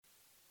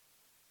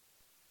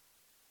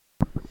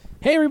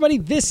Hey everybody,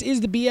 this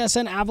is the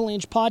BSN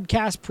Avalanche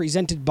podcast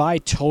presented by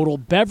Total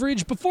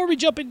Beverage. Before we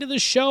jump into the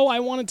show, I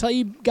want to tell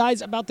you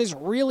guys about this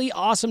really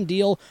awesome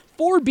deal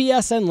for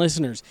BSN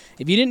listeners.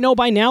 If you didn't know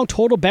by now,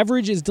 Total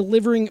Beverage is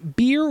delivering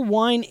beer,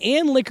 wine,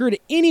 and liquor to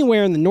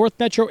anywhere in the North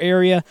Metro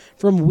area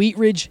from Wheat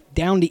Ridge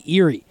down to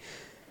Erie.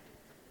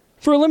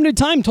 For a limited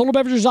time, Total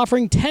Beverage is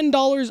offering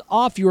 $10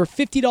 off your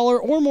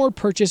 $50 or more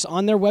purchase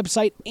on their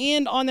website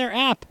and on their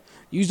app.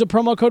 Use the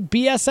promo code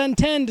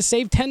BSN10 to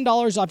save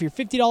 $10 off your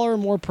 $50 or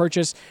more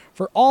purchase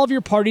for all of your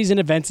parties and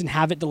events and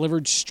have it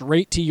delivered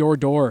straight to your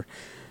door.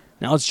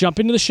 Now let's jump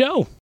into the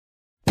show.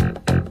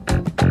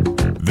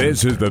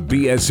 This is the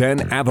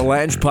BSN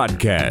Avalanche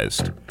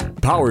Podcast,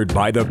 powered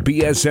by the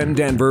BSN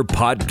Denver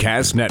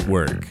Podcast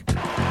Network. To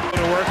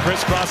work,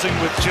 crisscrossing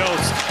with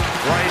Jost.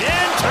 Right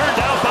in, turned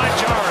out by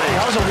Jari.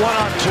 That was a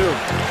 1-on-2.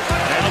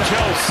 And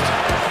Jost.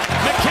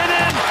 McKinnon.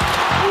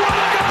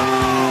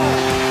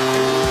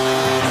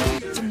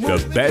 The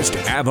best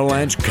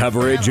Avalanche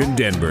coverage in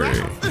Denver. Now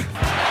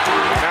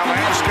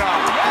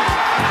Landeskog.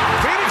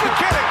 Feeding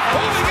McKinnon.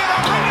 Holding it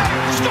up.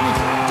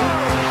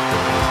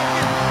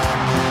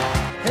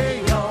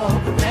 Hey, y'all,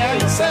 prepare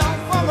yourself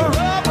for the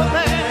rubber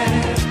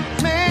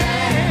band.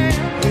 Man,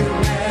 you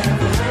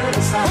never heard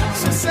a sound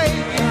so say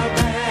it.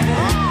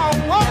 Oh,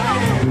 whoa.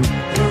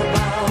 You're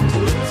bound to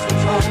lose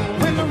control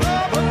when the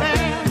rubber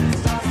band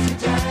starts to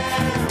jam.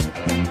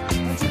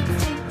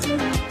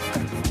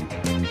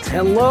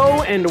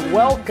 Hello and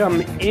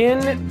welcome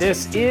in.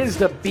 This is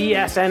the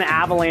BSN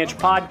Avalanche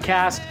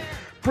podcast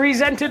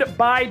presented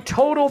by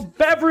Total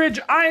Beverage.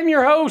 I'm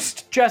your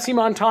host, Jesse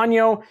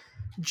Montano,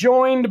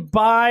 joined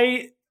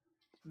by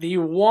the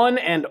one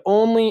and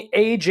only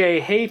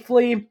AJ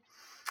Hafley.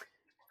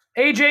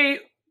 AJ,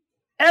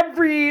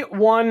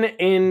 everyone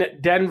in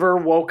Denver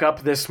woke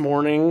up this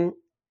morning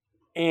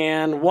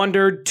and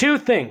wondered two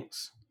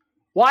things.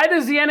 Why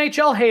does the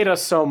NHL hate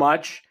us so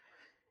much?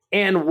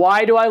 And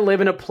why do I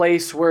live in a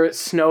place where it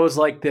snows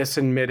like this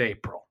in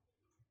mid-April?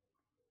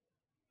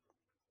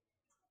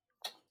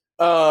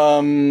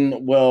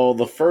 Well,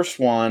 the first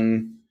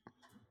one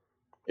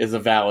is a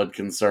valid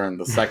concern.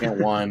 The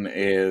second one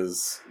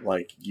is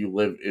like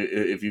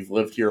if you've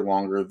lived here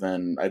longer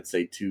than I'd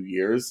say 2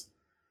 years,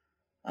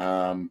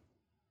 why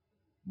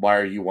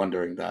are you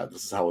wondering that?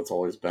 This is how it's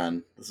always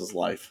been. This is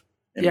life.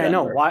 Yeah, I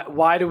know.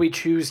 Why do we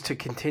choose to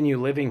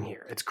continue living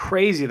here? It's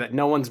crazy that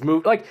no one's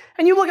moved.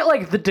 And you look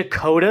at the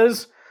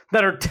Dakotas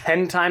that are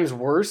 10 times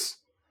worse.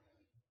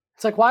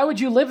 It's like, why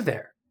would you live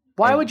there?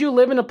 Why would you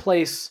live in a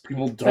place?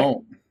 People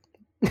don't.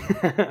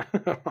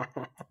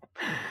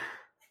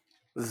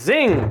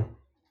 Zing.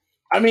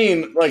 I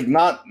mean,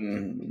 not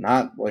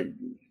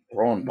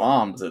throwing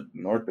bombs at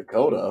North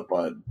Dakota,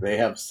 but they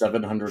have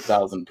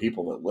 700,000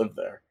 people that live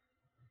there.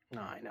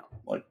 No, I know.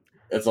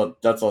 That's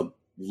a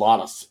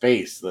lot of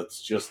space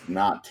that's just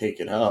not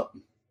taken up.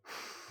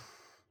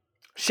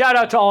 Shout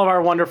out to all of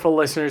our wonderful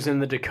listeners in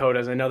the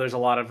Dakotas. I know there's a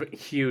lot of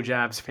huge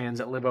Avs fans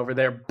that live over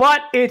there,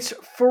 but it's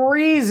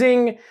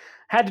freezing.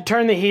 Had to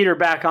turn the heater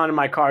back on in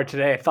my car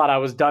today. I thought I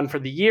was done for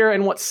the year.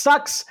 And what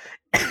sucks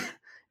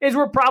is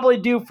we're probably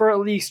due for at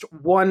least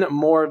one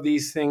more of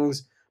these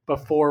things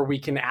before we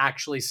can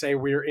actually say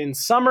we're in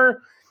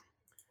summer.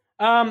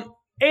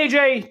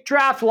 AJ,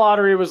 draft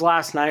lottery was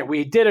last night.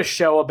 We did a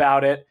show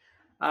about it.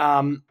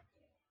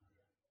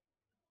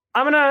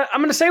 I'm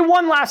gonna say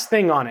one last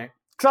thing on it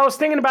because I was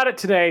thinking about it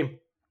today.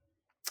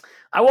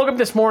 I woke up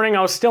this morning.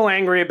 I was still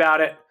angry about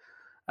it,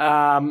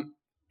 and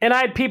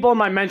I had people in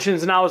my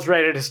mentions, and I was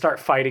ready to start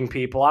fighting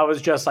people. I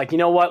was just like, you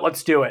know what?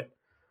 Let's do it.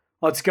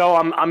 Let's go.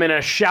 I'm in a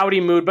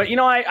shouty mood, but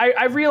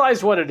I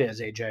realized what it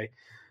is, AJ.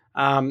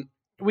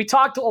 We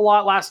talked a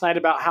lot last night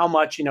about how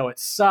much it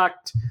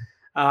sucked,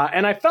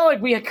 and I felt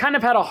like we had kind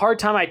of had a hard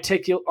time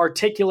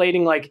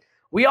articulating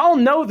we all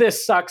know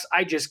this sucks.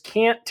 I just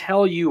can't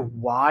tell you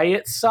why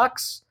it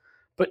sucks,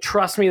 but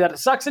trust me that it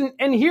sucks. And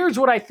here's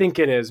what I think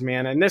it is,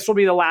 man. And this will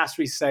be the last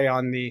we say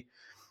on the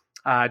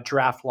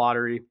draft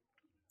lottery.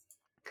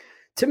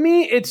 To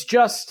me, it's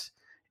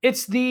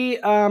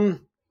the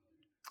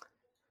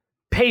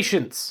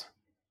patience,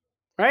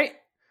 right?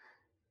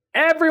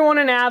 Everyone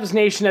in Avs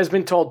Nation has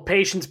been told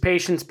patience,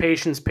 patience,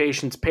 patience,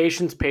 patience,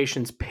 patience,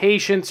 patience,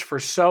 patience for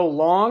so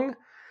long.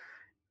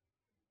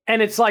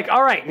 And it's like,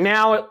 all right,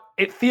 now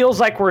it feels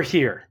like we're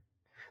here.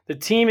 The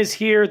team is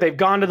here. They've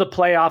gone to the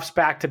playoffs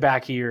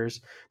back-to-back years.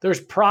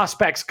 There's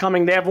prospects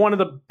coming. They have one of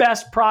the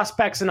best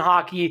prospects in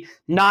hockey,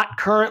 not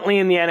currently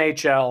in the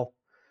NHL.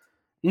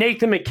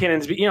 Nathan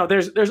McKinnon's,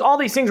 there's all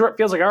these things where it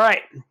feels like, all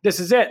right, this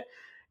is it.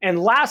 And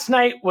last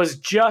night was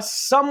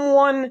just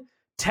someone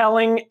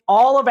telling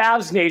all of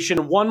Avs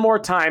Nation one more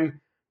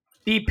time,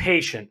 be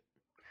patient.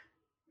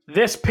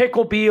 This pick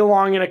will be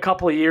along in a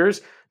couple of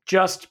years.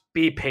 Just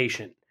be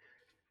patient.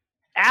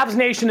 Avs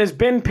Nation has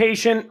been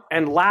patient,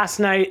 and last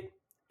night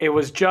it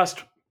was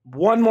just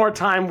one more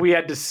time we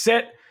had to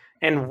sit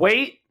and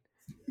wait,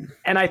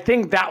 and I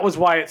think that was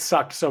why it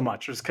sucked so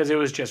much, was because it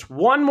was just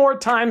one more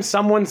time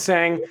someone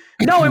saying,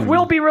 no, it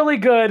will be really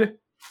good,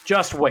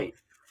 just wait.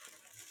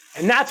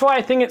 And that's why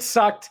I think it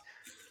sucked.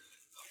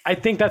 I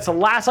think that's the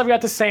last I've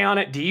got to say on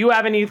it. Do you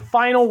have any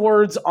final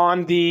words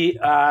on the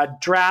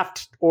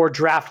draft or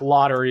draft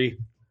lottery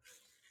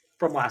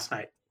from last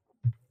night?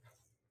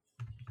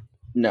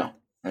 No.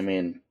 I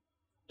mean,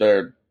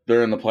 they're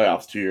in the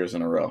playoffs 2 years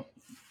in a row.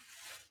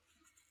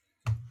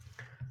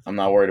 I'm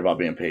not worried about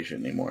being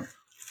patient anymore.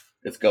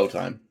 It's go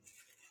time.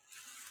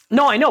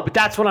 No, I know, but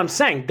that's what I'm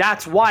saying.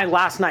 That's why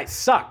last night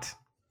sucked.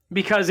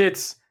 Because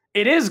it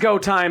is go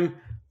time,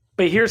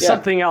 but here's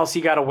something else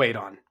you got to wait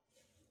on.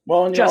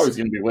 Well, and you're always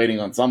going to be waiting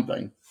on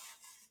something.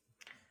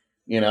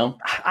 You know?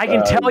 I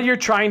can tell you're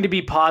trying to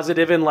be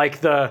positive and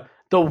like the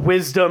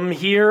wisdom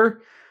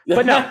here,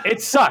 but no,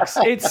 it sucks.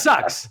 It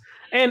sucks.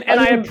 And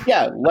I mean,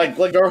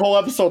 like our whole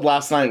episode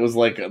last night was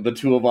like the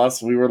two of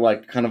us. We were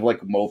like kind of like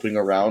moping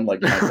around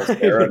like Michael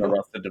Cera in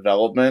Arrested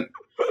Development.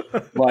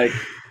 Like,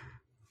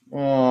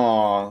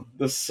 oh,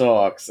 this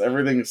sucks.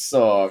 Everything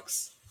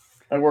sucks.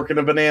 I work in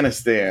a banana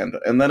stand,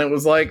 and then it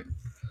was like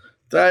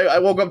I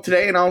woke up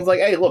today and I was like,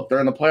 hey, look, they're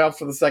in the playoffs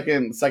for the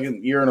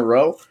second year in a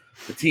row.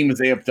 The team is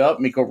amped up.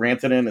 Mikko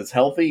Rantanen is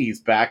healthy. He's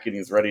back and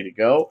he's ready to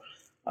go.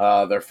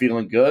 They're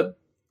feeling good.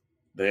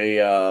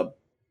 They're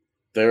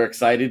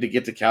excited to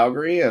get to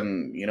Calgary,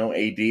 and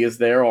AD is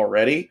there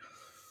already.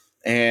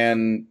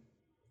 And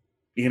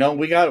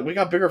we got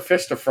bigger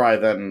fish to fry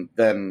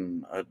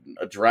than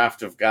a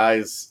draft of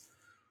guys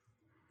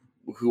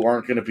who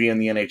aren't going to be in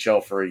the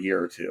NHL for a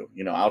year or two.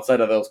 Outside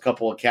of those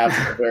couple of cats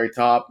at the very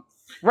top.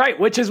 Right,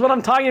 which is what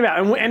I'm talking about.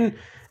 And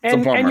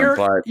you're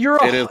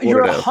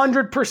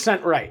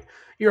 100% right.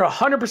 You're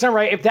 100%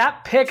 right. If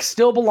that pick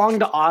still belonged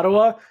to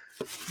Ottawa,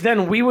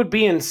 then we would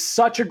be in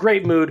such a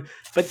great mood.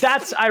 But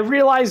I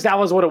realized that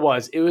was what it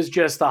was. It was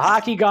just the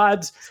hockey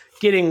gods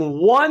getting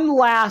one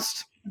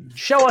last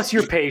show us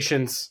your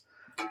patience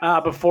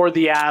before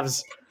the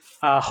Avs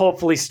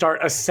hopefully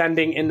start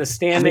ascending in the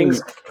standings.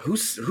 I mean,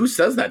 who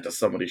says that to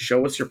somebody?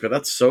 Show us your patience.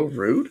 That's so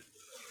rude.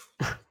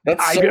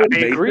 That's I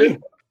agree.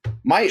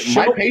 My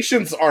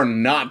patients are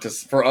not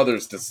for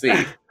others to see.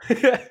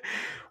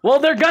 Well,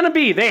 they're going to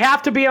be. They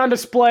have to be on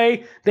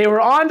display. They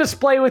were on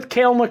display with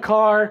Cale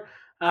Makar.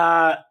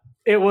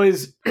 It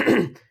was,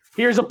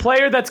 here's a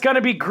player that's going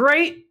to be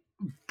great,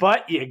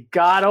 but you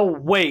got to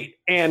wait.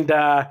 And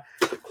I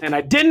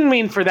didn't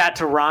mean for that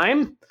to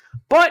rhyme,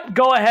 but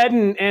go ahead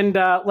and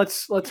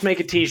let's make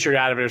a t-shirt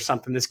out of it or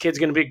something. This kid's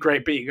going to be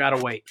great, but you got to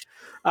wait.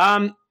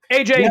 AJ.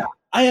 Yeah.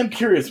 I am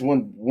curious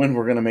when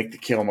we're going to make the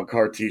Cale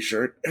Makar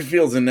t-shirt. It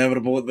feels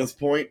inevitable at this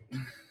point.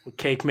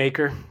 Cake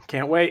maker.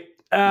 Can't wait.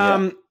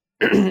 AJ.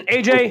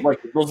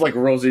 Those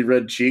rosy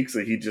red cheeks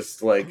that he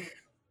just like,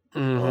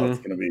 it's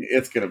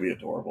going to be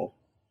adorable.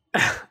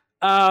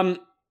 I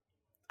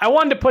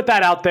wanted to put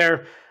that out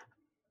there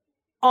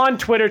on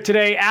Twitter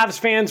today. Avs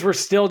fans were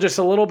still just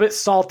a little bit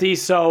salty.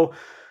 So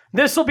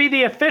this will be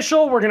the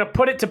official. We're going to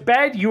put it to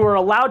bed. You are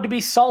allowed to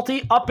be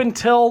salty up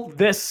until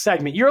this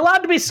segment. You're allowed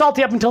to be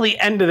salty up until the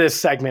end of this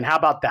segment. How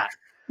about that?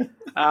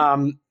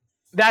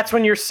 That's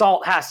when your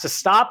salt has to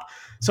stop.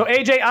 So,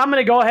 AJ, I'm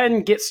going to go ahead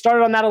and get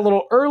started on that a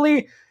little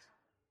early.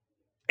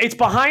 It's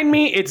behind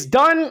me. It's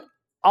done.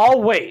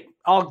 I'll wait.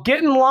 I'll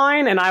get in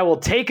line, and I will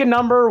take a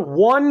number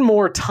one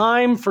more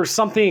time for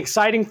something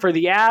exciting for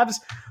the Avs.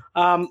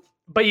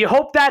 But you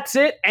hope that's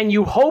it, and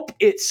you hope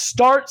it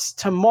starts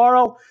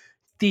tomorrow.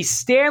 The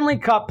Stanley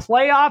Cup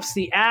playoffs,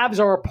 the Avs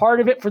are a part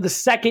of it for the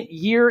second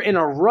year in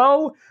a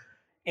row,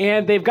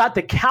 and they've got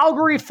the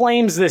Calgary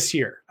Flames this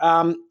year.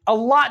 A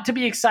lot to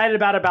be excited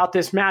about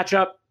this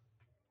matchup.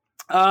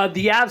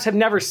 The Avs have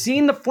never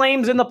seen the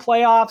Flames in the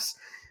playoffs.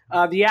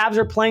 The Avs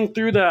are playing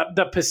through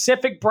the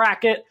Pacific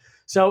bracket,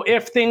 so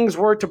if things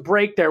were to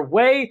break their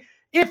way,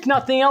 if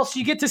nothing else,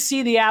 you get to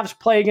see the Avs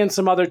play against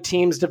some other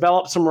teams,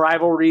 develop some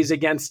rivalries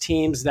against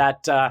teams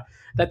that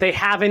they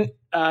haven't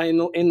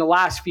in the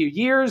last few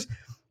years.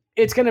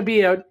 It's going to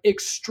be an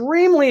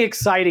extremely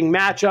exciting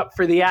matchup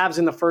for the Avs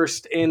in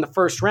the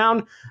first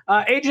round.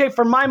 AJ,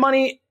 for my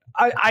money,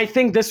 I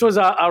think this was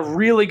a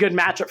really good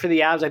matchup for the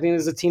Avs. I think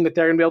this is a team that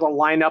they're going to be able to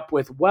line up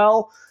with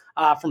well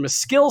from a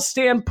skill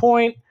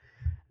standpoint.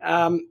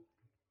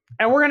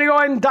 And we're going to go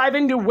ahead and dive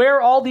into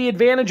where all the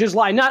advantages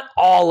lie. Not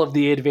all of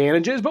the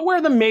advantages, but where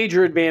the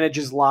major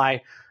advantages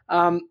lie.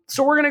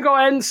 So we're going to go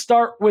ahead and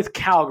start with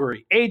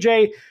Calgary.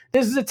 AJ,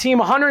 this is a team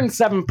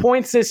 107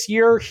 points this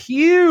year.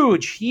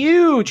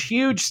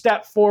 Huge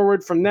step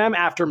forward from them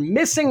after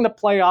missing the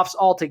playoffs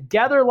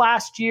altogether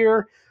last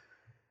year.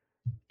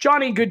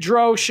 Johnny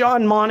Gaudreau,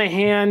 Sean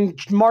Monahan,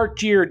 Mark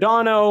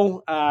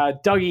Giordano,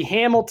 Dougie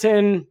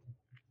Hamilton.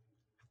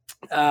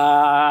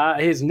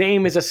 His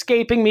name is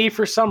escaping me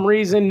for some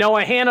reason.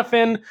 Noah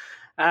Hannafin.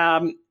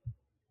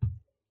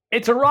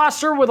 It's a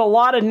roster with a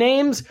lot of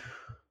names.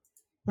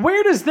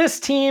 Where does this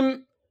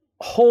team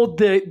hold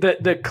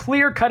the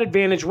clear-cut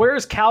advantage? Where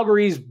is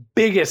Calgary's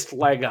biggest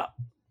leg up?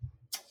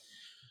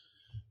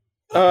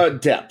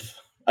 Depth.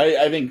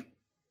 I think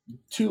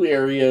two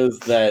areas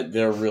that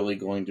they're really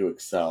going to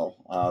excel.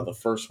 The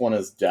first one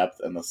is depth,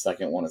 and the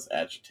second one is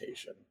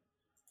agitation.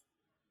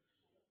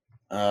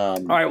 All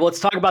right, well, let's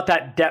talk about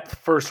that depth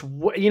first.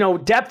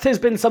 Depth has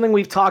been something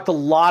we've talked a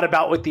lot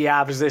about with the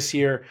Avs this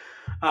year.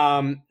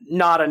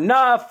 Not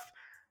enough.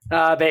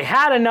 They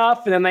had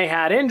enough, and then they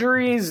had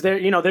injuries.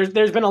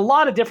 There's been a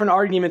lot of different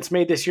arguments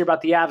made this year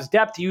about the Avs'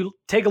 depth. You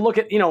take a look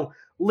at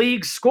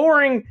league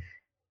scoring,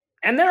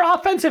 and their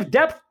offensive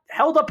depth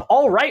held up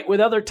all right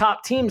with other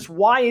top teams.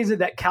 Why is it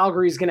that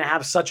Calgary is going to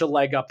have such a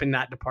leg up in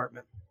that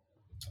department?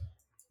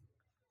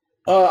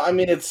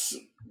 It's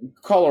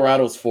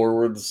Colorado's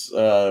forwards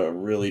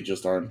really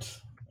just aren't.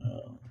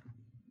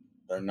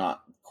 They're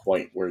not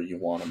quite where you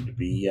want them to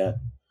be yet.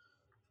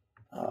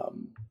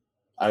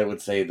 I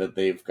would say that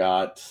they've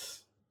got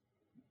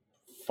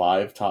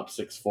 5 top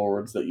 6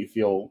 forwards that you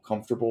feel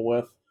comfortable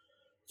with,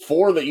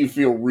 4 that you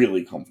feel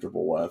really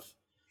comfortable with.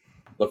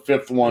 The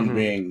 5th one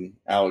being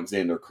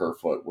Alexander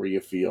Kerfoot, where you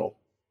feel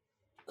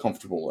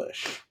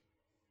comfortable-ish.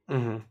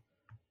 Mm-hmm.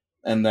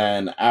 And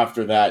then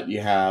after that,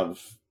 you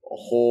have a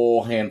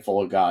whole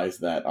handful of guys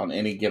that on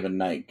any given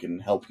night can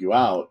help you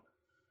out,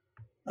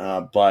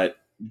 but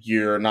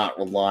you're not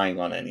relying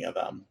on any of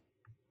them.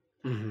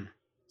 Mm-hmm.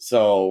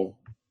 So,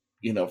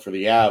 for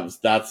the Avs,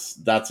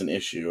 that's an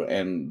issue.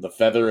 And the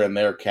feather in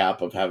their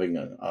cap of having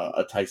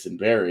a Tyson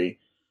Barrie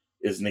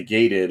is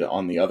negated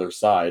on the other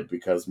side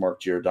because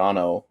Mark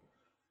Giordano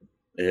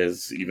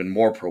is even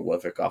more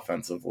prolific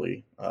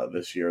offensively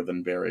this year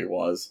than Barrie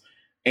was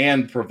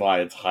and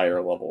provides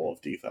higher level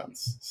of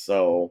defense.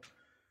 So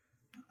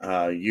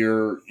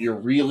you're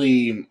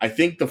really, I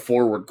think the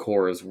forward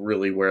core is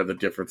really where the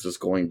difference is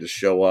going to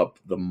show up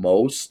the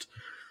most.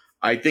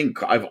 I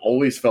think I've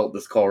always felt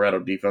this Colorado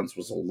defense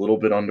was a little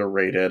bit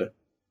underrated.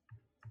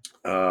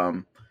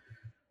 That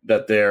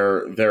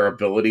their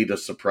ability to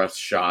suppress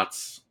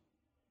shots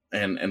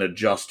and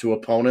adjust to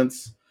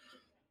opponents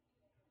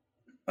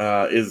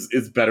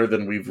is better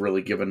than we've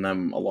really given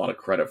them a lot of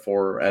credit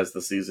for as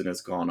the season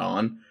has gone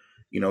on.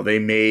 They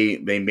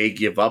may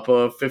give up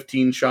a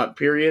 15-shot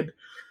period,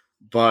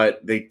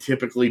 but they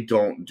typically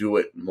don't do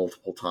it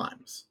multiple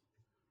times.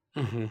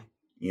 Mm-hmm.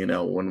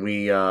 When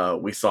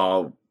we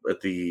saw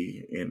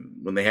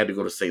when they had to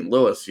go to St.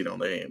 Louis,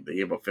 they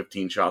gave up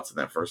 15 shots in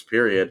that first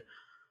period.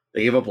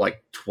 They gave up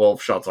like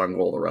 12 shots on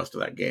goal the rest of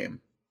that game.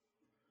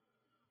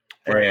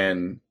 Right.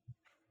 And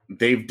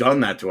they've done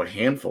that to a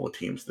handful of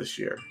teams this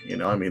year.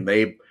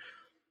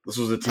 This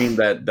was a team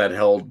that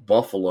held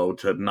Buffalo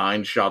to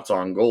 9 shots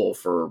on goal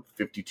for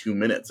 52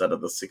 minutes out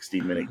of the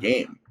 60-minute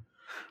game.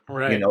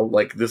 Right.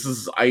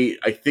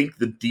 I think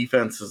the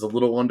defense is a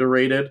little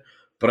underrated,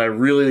 but I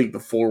really think the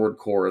forward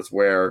core is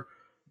where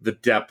the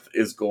depth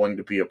is going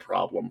to be a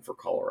problem for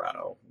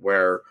Colorado,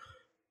 where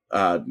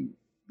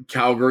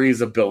Calgary's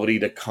ability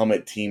to come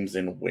at teams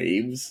in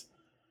waves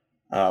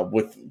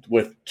with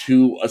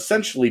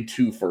essentially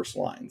 2 first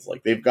lines.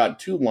 Like they've got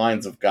 2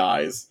 lines of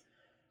guys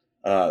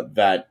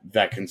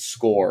that can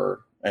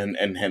score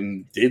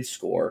and did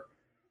score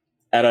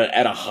at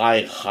a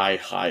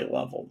high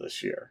level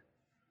this year.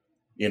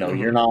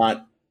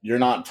 Mm-hmm. You're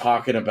not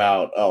talking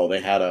about, they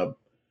had a,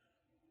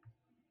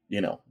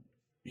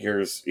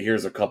 here's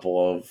a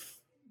couple of,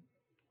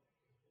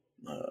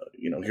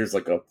 here's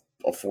like a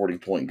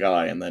 40-point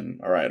guy, and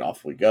then, all right,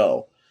 off we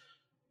go.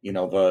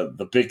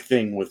 The big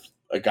thing with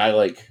a guy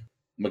like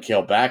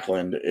Mikael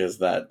Backlund is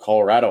that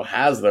Colorado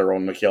has their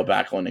own Mikael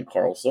Backlund and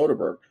Carl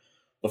Soderberg,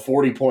 the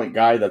 40-point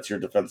guy that's your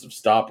defensive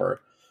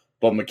stopper.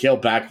 But Mikael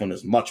Backlund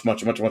is much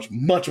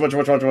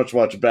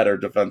better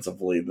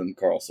defensively than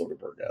Carl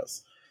Soderberg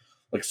is.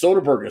 Like,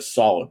 Soderberg is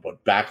solid,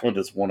 but Backlund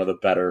is one of the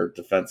better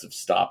defensive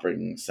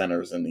stopping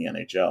centers in the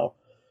NHL.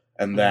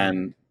 And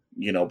then,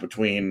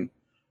 between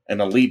an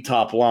elite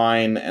top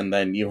line, and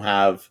then you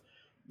have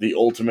the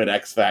ultimate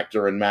X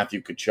factor in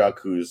Matthew Tkachuk,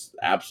 who's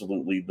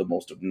absolutely the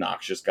most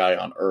obnoxious guy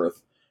on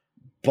earth,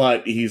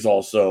 but he's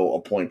also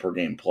a point per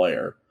game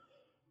player.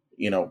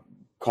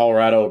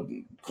 Colorado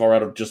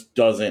just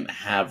doesn't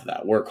have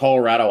that. Where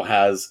Colorado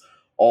has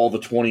all the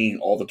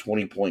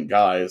 20-point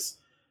guys,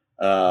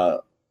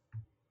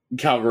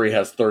 Calgary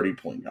has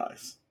 30-point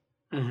guys.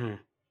 Mm-hmm.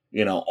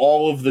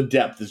 All of the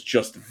depth is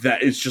just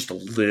that. It's just a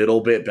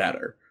little bit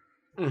better,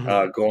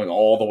 going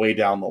all the way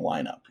down the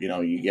lineup.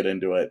 You get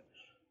into it,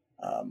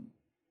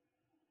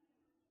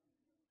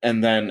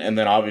 and then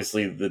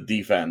obviously the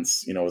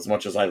defense. As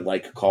much as I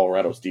like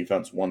Colorado's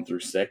defense 1 through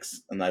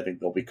 6, and I think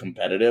they'll be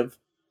competitive.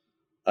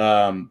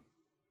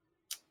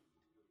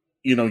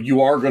 You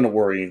are going to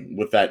worry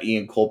with that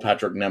Ian Cole,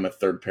 Patrick Nemeth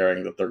third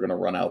pairing that they're going to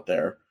run out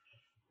there.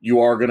 You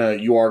are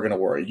gonna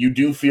worry. You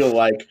do feel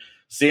like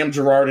Sam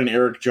Girard and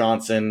Eric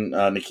Johnson,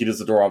 Nikita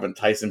Zadorov and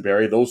Tyson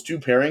Barrie, those 2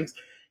 pairings,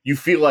 you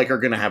feel like are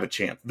gonna have a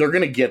chance. They're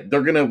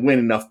gonna win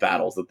enough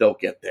battles that they'll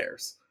get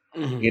theirs.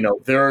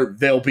 Mm-hmm.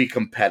 They'll be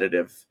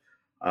competitive.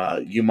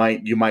 They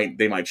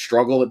might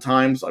struggle at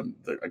times. I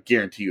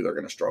guarantee you they're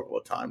gonna struggle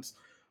at times.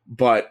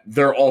 But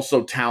they're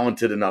also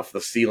talented enough.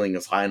 The ceiling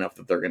is high enough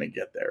that they're gonna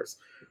get theirs.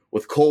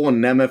 With Cole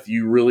and Nemeth,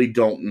 you really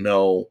don't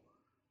know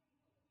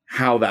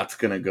how that's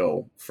going to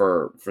go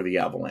for the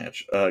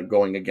Avalanche,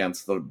 going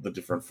against the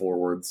different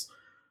forwards.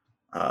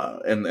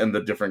 and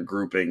the different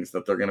groupings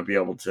that they're going to be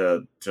able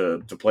to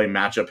play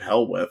matchup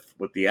hell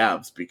with the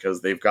Avs,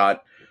 because they've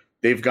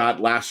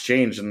got last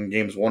change in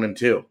games 1 and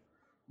 2.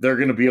 They're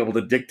going to be able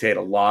to dictate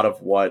a lot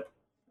of what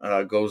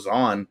goes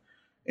on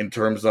in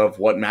terms of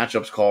what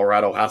matchups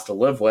Colorado has to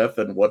live with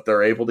and what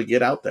they're able to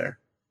get out there.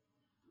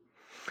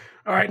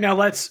 All right, now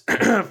let's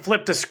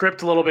flip the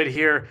script a little bit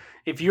here.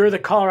 If you're the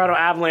Colorado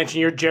Avalanche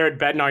and you're Jared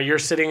Bednar, you're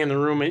sitting in the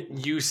room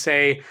and you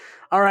say,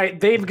 all right,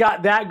 they've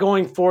got that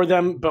going for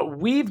them, but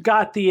we've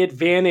got the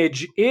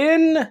advantage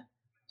in...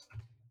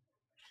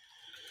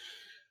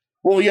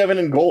 Well, you have an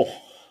in goal.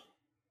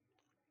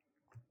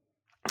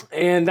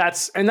 And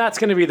that's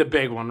going to be the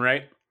big one,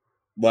 right?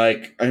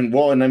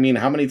 And I mean,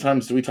 how many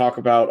times do we talk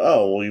about,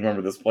 oh, well, you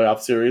remember this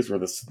playoff series where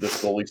this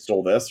goalie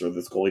stole this, or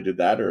this goalie did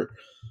that, or,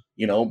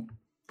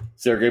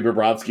 Sergei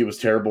Bobrovsky was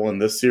terrible in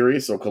this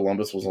series, so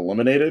Columbus was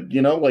eliminated.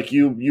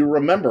 You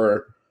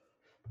remember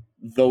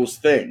those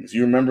things.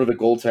 You remember the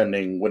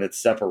goaltending when it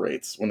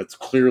separates, when it's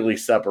clearly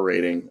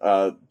separating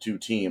two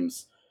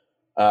teams,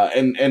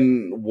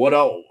 and what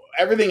else?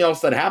 Everything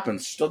else that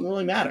happens just doesn't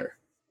really matter.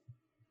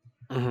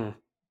 Mm-hmm.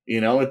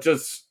 It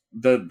just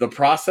the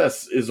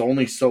process is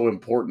only so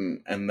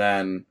important, and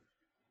then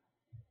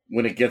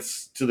when it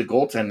gets to the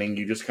goaltending,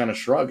 you just kind of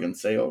shrug and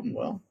say, "Oh,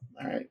 well,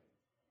 all right."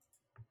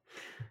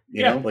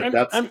 It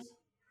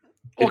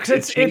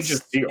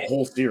changes the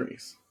whole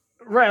series.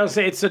 Right, I would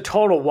say it's a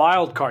total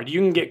wild card. You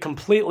can get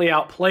completely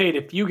outplayed.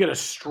 If you get a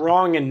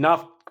strong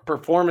enough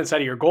performance out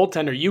of your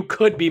goaltender, you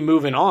could be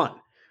moving on,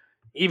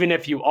 even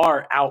if you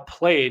are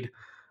outplayed.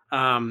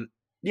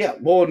 Yeah,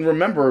 well, and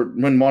remember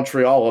when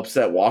Montreal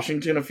upset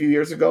Washington a few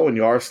years ago and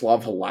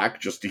Yaroslav Halak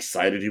just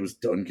decided he was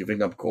done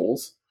giving up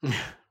goals?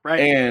 Right.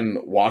 And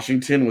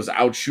Washington was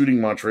out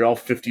shooting Montreal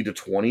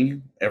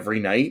 50-20 every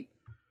night,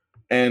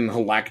 and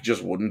Halak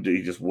just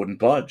wouldn't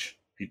budge.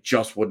 He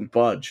just wouldn't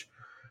budge.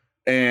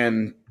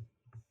 And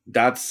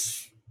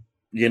that's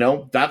the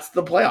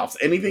playoffs.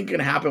 Anything can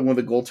happen with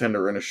a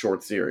goaltender in a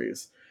short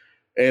series.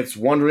 It's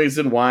one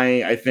reason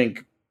why I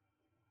think,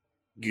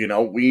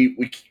 we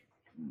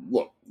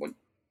look,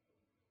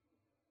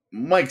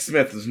 Mike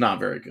Smith is not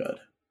very good.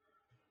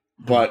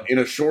 But in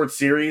a short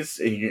series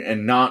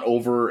and not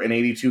over an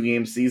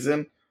 82-game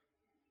season,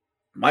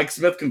 Mike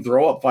Smith can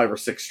throw up 5 or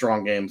 6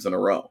 strong games in a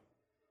row.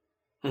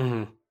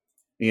 Mm-hmm.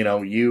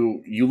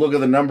 You look at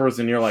the numbers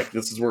and you're like,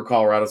 this is where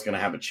Colorado's going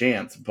to have a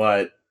chance.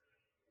 But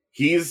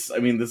this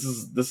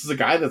is a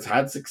guy that's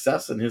had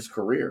success in his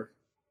career.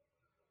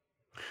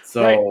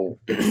 So right.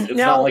 It's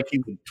not like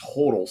he's a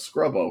total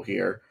scrubbo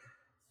here.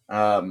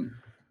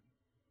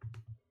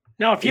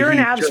 Now, if you're an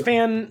Avs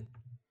fan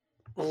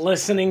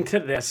listening to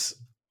this,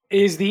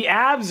 is the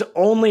Avs'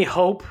 only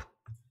hope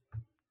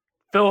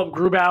Philip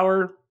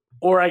Grubauer,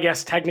 or I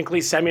guess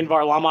technically Semyon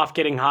Varlamov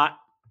getting hot?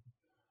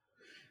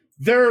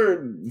 Their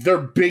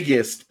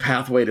biggest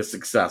pathway to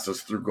success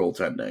is through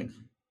goaltending.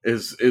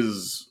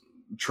 Is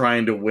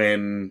trying to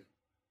win,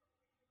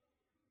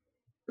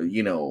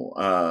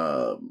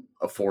 a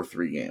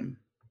 4-3 game.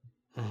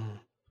 Mm-hmm.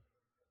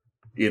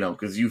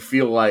 Because you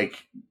feel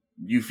like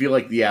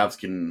the Avs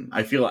can.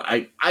 I feel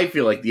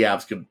like the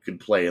Avs could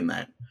play in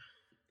that.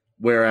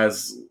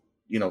 Whereas,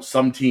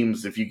 some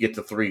teams, if you get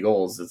to 3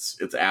 goals,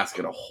 it's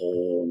asking a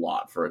whole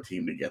lot for a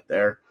team to get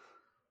there.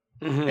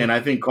 Mm-hmm. And I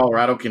think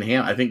Colorado can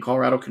I think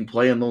Colorado can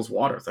play in those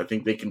waters. I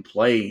think they can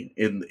play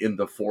in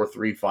the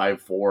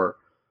 4-3-5-4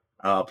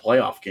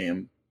 playoff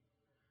game.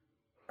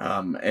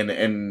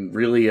 And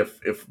really,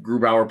 if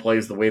Grubauer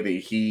plays the way that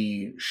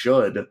he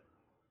should,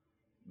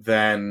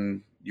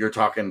 then you're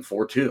talking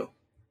 4-2.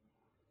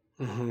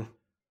 Mm-hmm.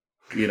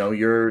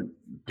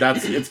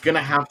 It's going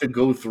to have to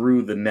go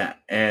through the net.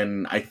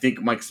 And I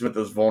think Mike Smith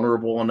is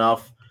vulnerable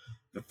enough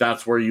that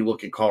that's where you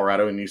look at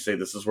Colorado and you say,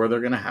 this is where they're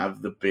going to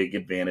have the big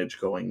advantage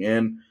going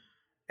in.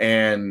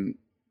 And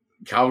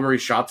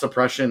Calgary's shot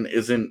suppression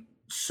isn't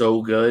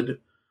so good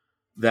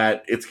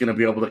that it's going to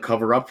be able to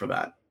cover up for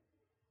that.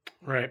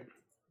 Right.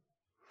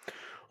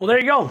 Well, there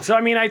you go. So,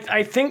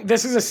 I think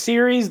this is a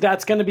series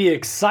that's going to be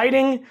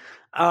exciting.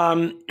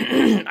 I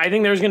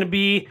think there's going to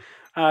be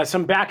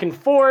some back and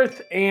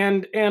forth,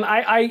 and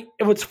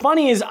what's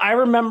funny is I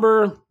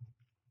remember,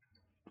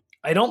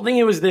 I don't think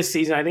it was this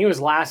season, I think it was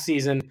last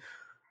season,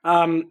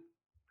 when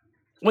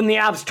the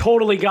Avs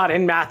totally got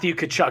in Matthew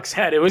Tkachuk's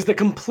head. It was the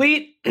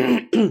complete,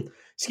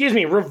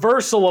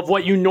 reversal of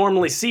what you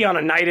normally see on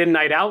a night in,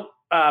 night out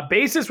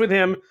basis with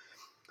him.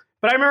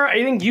 But I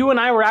think you and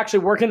I were actually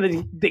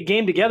working the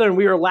game together, and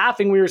we were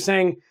laughing. We were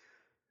saying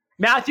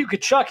Matthew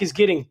Tkachuk is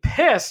getting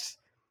pissed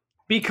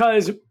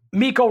because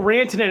Mikko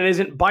Rantanen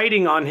isn't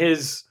biting on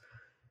his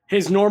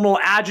normal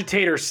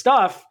agitator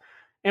stuff.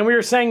 And we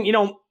were saying,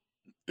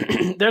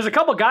 there's a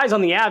couple guys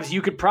on the Avs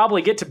you could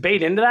probably get to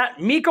bait into that.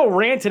 Mikko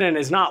Rantanen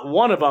is not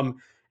one of them.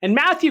 And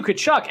Matthew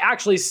Tkachuk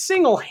actually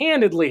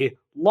single-handedly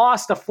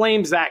lost the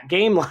Flames that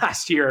game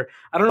last year.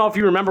 I don't know if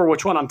you remember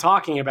which one I'm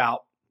talking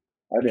about.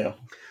 I do.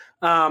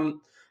 I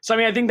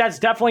think that's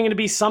definitely going to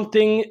be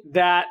something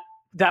that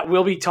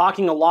we'll be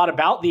talking a lot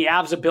about, the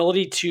Avs'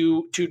 ability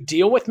to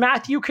deal with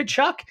Matthew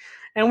Tkachuk.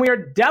 And we are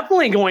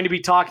definitely going to be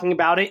talking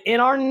about it in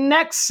our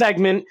next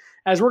segment,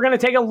 as we're going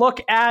to take a look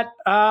at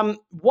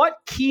what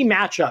key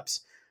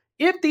matchups.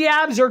 If the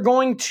Avs are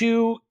going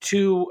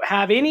to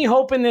have any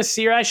hope in this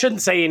series, I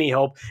shouldn't say any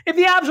hope. If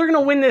the Avs are going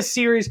to win this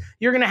series,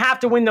 you're going to have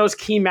to win those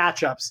key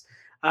matchups.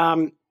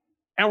 And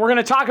we're going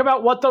to talk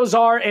about what those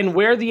are and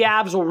where the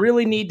Avs will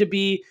really need to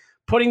be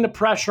putting the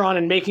pressure on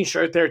and making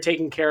sure that they're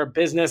taking care of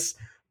business.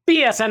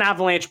 BSN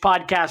Avalanche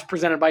podcast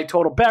presented by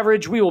Total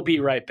Beverage. We will be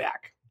right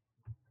back.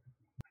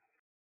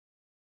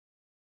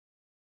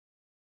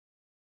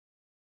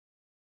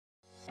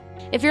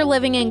 If you're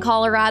living in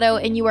Colorado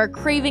and you are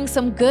craving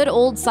some good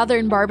old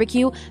Southern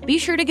barbecue, be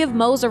sure to give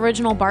Moe's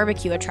Original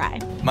Barbecue a try.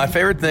 My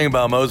favorite thing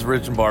about Moe's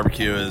Original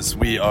Barbecue is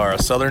we are a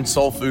Southern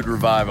soul food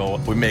revival.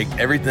 We make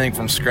everything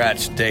from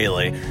scratch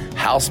daily,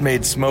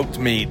 house-made smoked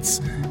meats,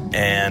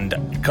 and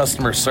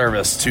customer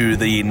service to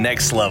the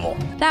next level.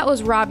 That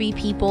was Robbie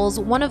Peoples,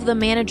 one of the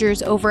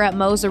managers over at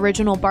Moe's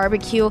Original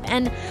Barbecue,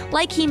 and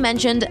like he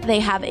mentioned,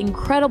 they have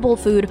incredible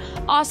food,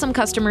 awesome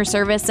customer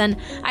service, and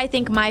I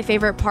think my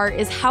favorite part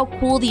is how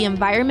cool the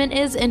environment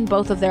is in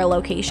both of their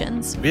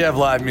locations. We have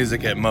live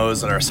music at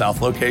Moe's at our South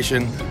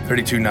location,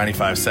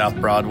 3295 South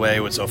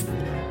Broadway, with a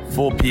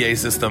full PA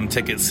system,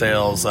 ticket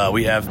sales.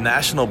 We have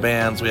national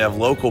bands, we have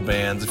local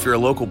bands. If you're a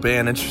local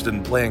band interested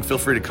in playing, feel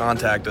free to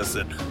contact us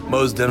at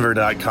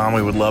moesdenver.com.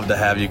 We would love to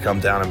have you come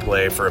down and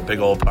play for a big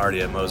old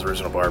party at Moe's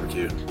Original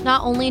Barbecue.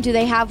 Not only do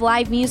they have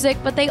live music,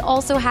 but they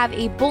also have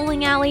a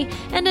bowling alley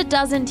and a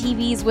dozen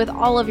TVs with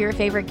all of your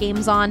favorite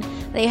games on.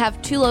 They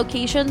have 2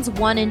 locations,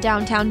 one in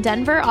downtown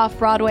Denver off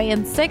Broadway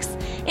and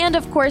 6th, and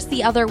of course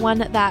the other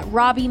one that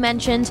Robbie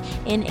mentioned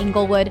in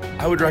Inglewood.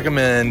 I would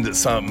recommend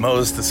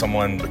Moe's to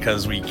someone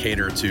because we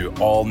cater to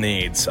all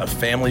needs, a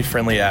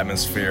family-friendly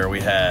atmosphere.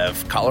 We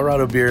have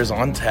Colorado beers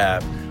on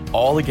tap,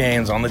 all the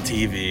games on the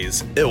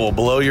TVs. It will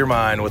blow your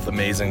mind with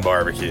amazing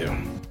barbecue.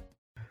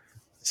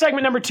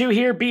 Segment number 2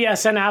 here,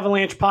 BSN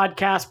Avalanche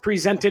podcast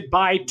presented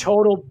by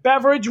Total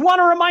Beverage. Want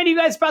to remind you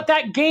guys about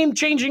that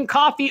game-changing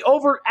coffee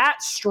over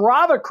at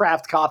Strava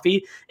Craft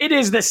Coffee. It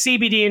is the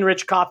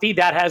CBD-enriched coffee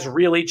that has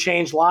really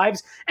changed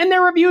lives, and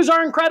their reviews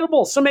are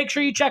incredible, so make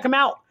sure you check them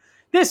out.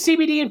 This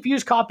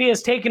CBD-infused coffee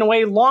has taken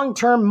away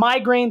long-term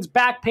migraines,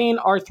 back pain,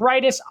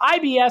 arthritis,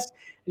 IBS,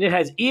 and it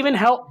has even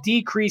helped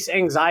decrease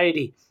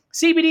anxiety.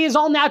 CBD is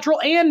all natural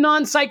and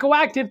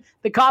non-psychoactive.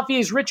 The coffee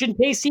is rich and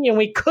tasty, and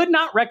we could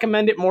not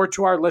recommend it more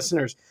to our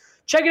listeners.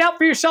 Check it out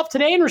for yourself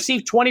today and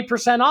receive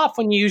 20% off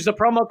when you use the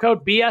promo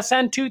code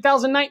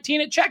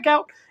BSN2019 at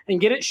checkout and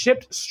get it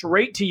shipped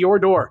straight to your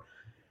door.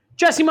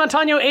 Jesse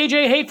Montano,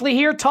 AJ Hafley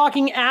here,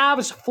 talking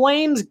Avs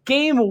Flames.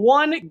 Game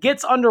 1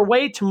 gets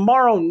underway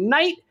tomorrow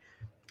night.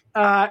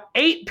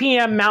 8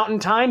 p.m. Mountain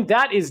Time.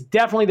 That is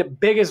definitely the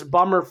biggest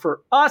bummer for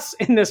us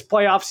in this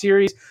playoff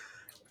series,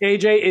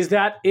 AJ, is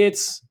that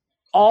it's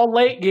all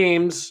late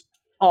games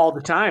all the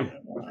time.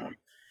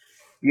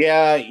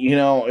 Yeah,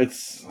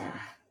 it's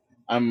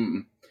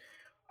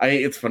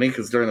funny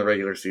because during the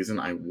regular season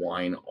I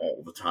whine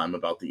all the time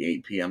about the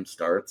 8 p.m.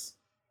 starts,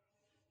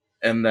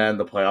 and then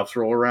the playoffs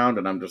roll around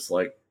and I'm just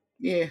like,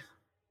 yeah,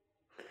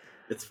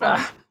 it's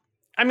fine.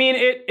 I mean,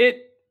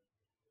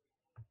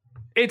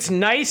 it's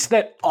nice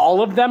that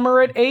all of them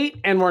are at 8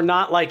 and we're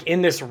not like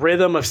in this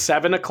rhythm of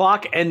 7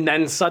 o'clock and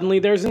then suddenly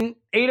there's an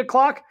 8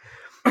 o'clock.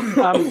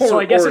 So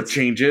I guess it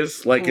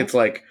changes. Like it's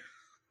like,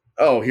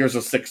 oh, here's a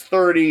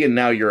 6:30 and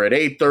now you're at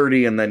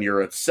 8:30 and then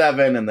you're at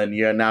 7 and then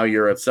now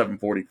you're at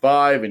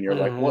 7:45 and you're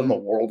like, what in the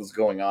world is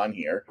going on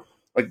here?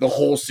 Like the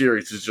whole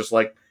series is just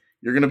like,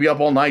 you're going to be up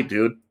all night,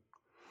 dude.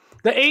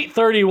 The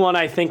 8:30 one,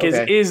 I think,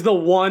 is the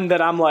one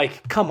that I'm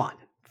like, come on.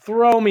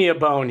 Throw me a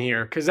bone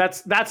here, because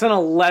that's an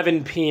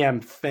 11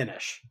 p.m.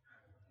 finish.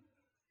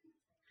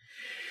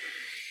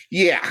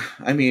 Yeah,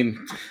 I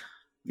mean,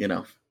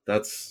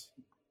 that's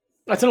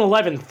an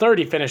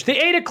 11:30 finish. The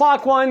 8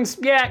 o'clock ones,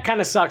 yeah, it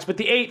kind of sucks. But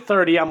the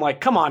 8:30, I'm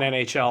like, come on,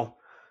 NHL.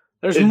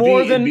 There's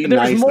more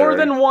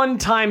than one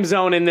time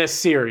zone in this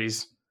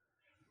series.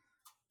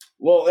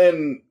 Well,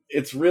 and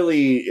it's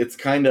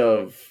kind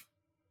of,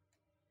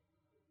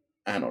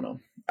 I don't know.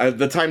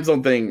 The time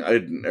zone thing,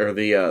 or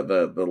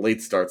the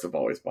late starts have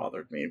always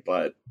bothered me,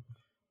 but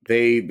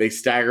they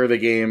stagger the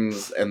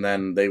games and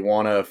then they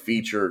want to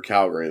feature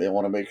Calgary. They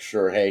want to make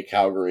sure, hey,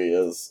 Calgary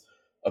is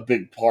a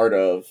big part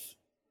of,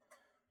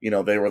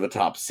 they were the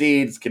top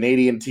seeds,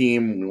 Canadian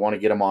team. We want to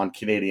get them on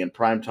Canadian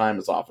primetime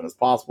as often as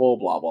possible,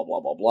 blah, blah, blah,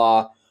 blah,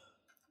 blah.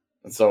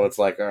 And so it's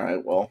like, all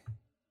right, well,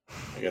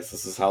 I guess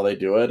this is how they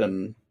do it,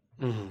 and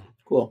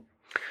cool.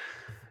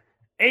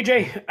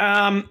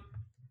 AJ,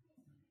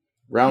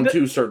 Round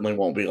 2 certainly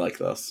won't be like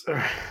this.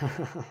 There's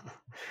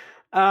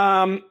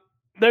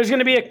going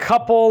to be a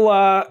couple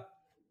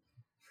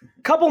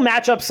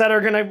matchups that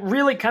are going to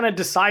really kind of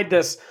decide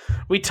this.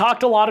 We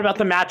talked a lot about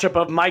the matchup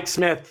of Mike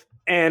Smith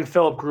and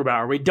Philip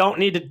Grubauer. We don't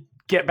need to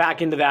get back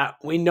into that.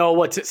 We know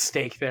what's at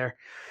stake there.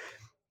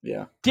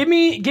 Yeah. Give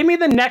me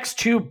the next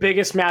 2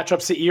 biggest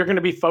matchups that you're going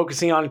to be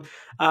focusing on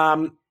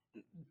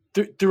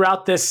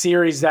throughout this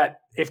series,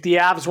 that if the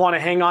Avs want to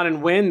hang on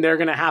and win, they're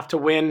going to have to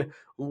win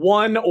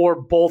one or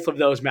both of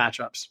those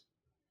matchups?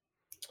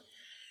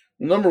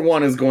 Number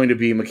one is going to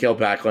be Mikael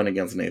Backlund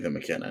against Nathan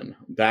MacKinnon.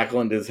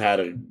 Backlund has had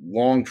a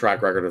long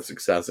track record of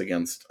success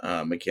against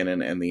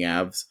MacKinnon and the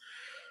Avs.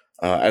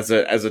 As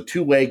a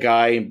two-way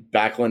guy,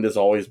 Backlund has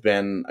always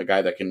been a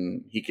guy that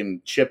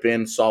can chip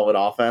in solid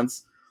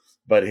offense,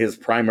 but his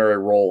primary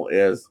role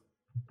is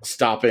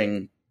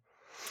stopping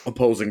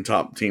opposing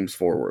top teams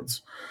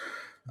forwards.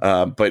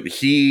 But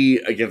he,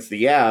 against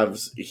the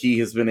Avs, he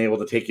has been able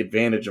to take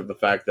advantage of the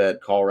fact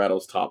that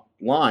Colorado's top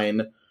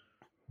line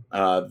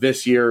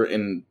this year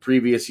and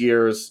previous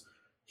years,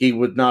 he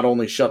would not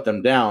only shut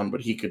them down,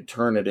 but he could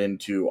turn it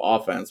into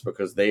offense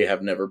because they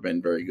have never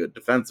been very good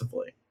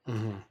defensively.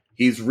 Mm-hmm.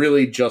 He's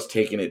really just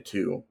taken it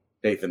to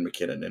Nathan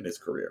MacKinnon in his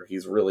career.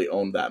 He's really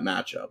owned that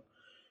matchup.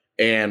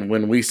 And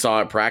when we saw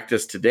at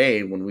practice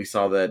today, when we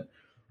saw that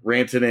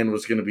Rantanen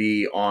was going to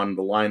be on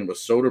the line with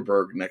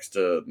Soderberg next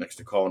to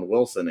Colin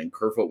Wilson, and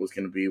Kerfoot was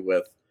going to be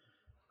with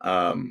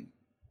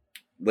Landeskog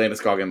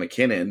and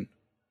McKinnon,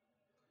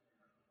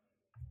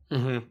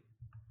 mm-hmm.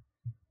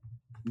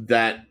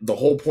 that the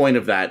whole point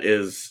of that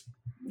is,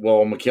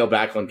 well, Mikael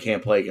Backlund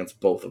can't play against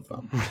both of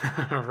them.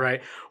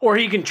 Right. Or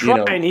he can try,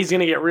 and he's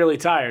going to get really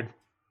tired.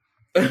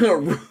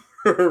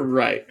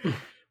 Right.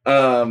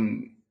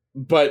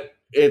 But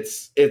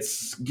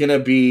it's going to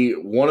be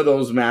one of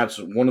those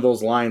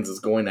lines is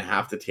going to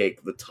have to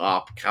take the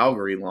top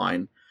Calgary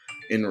line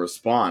in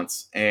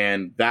response.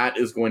 And that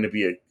is going to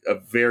be a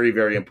very,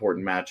 very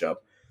important matchup.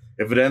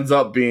 If it ends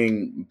up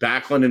being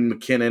Backlund and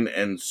McKinnon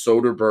and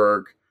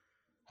Soderberg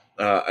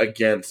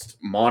against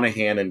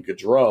Monahan and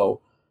Gaudreau,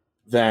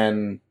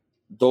 then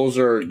those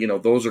are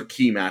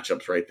key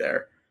matchups right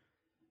there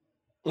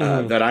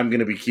that I'm going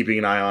to be keeping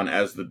an eye on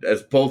as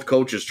both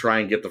coaches try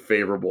and get the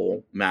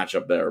favorable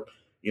matchup there.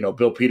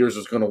 Bill Peters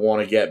is going to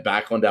want to get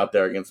Backlund out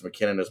there against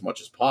McKinnon as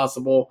much as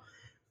possible,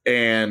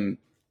 and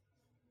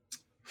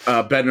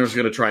Bednar's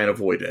going to try and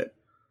avoid it.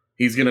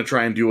 He's going to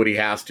try and do what he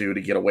has to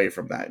get away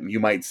from that. And you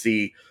might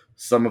see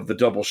some of the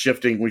double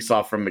shifting we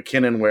saw from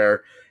McKinnon,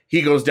 where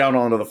he goes down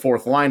onto the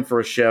fourth line for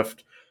a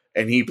shift,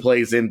 and he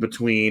plays in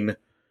between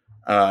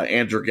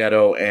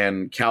Andrighetto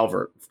and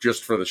Calvert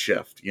just for the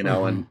shift,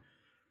 and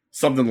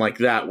something like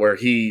that, where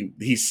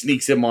he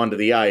sneaks him onto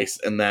the ice,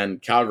 and then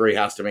Calgary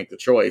has to make the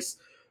choice.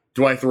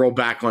 Do I throw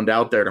Backlund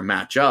out there to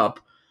match up?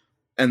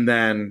 And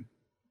then,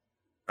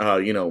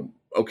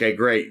 okay,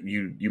 great.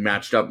 You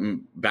matched up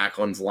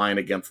Backlund's line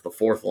against the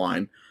fourth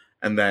line,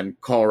 and then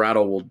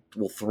Colorado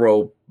will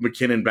throw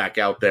McKinnon back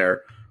out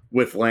there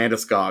with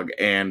Landeskog,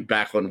 and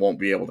Backlund won't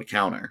be able to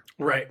counter.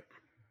 Right.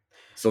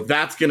 So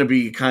that's going to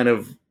be kind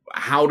of,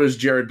 how does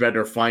Jared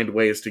Bednar find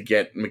ways to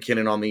get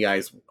McKinnon on the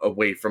ice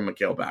away from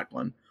Mikael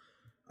Backlund?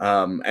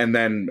 And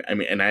then,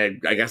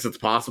 I guess it's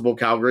possible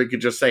Calgary could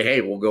just say,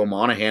 hey, we'll go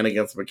Monahan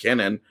against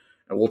McKinnon,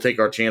 and we'll take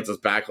our chances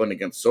Backlund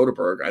against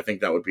Soderberg. I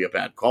think that would be a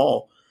bad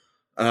call,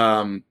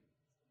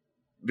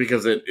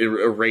 because it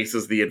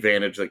erases the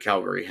advantage that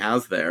Calgary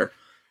has there.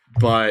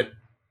 But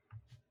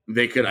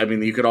they could,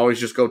 you could always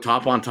just go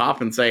top on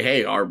top and say,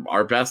 hey,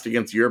 our best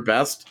against your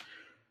best.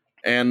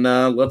 And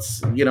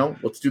let's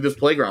do this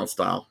playground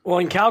style. Well,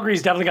 and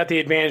Calgary's definitely got the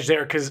advantage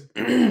there because,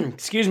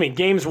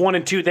 games 1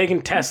 and 2, they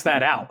can test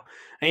that out.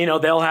 And,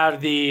 they'll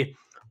have the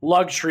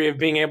luxury of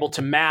being able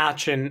to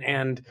match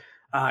and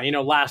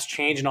last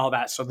change and all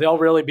that. So they'll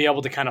really be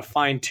able to kind of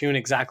fine tune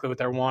exactly what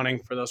they're wanting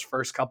for those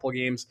first couple of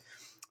games.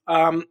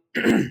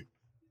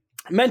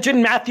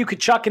 Mentioned Matthew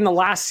Tkachuk in the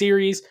last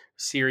series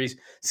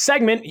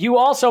segment. You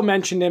also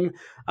mentioned him.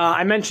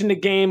 I mentioned a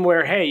game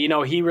where, hey,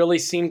 he really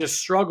seemed to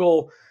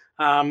struggle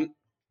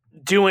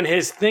doing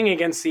his thing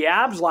against the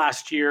Avs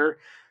last year.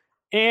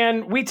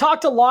 And we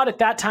talked a lot at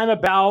that time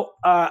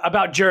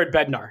about Jared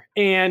Bednar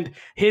and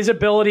his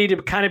ability to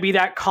kind of be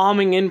that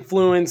calming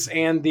influence,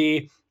 and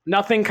the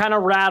nothing kind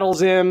of rattles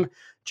him,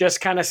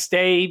 just kind of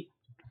stay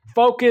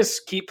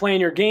focused, keep playing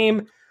your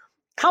game.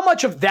 How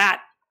much of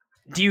that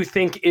do you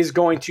think is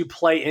going to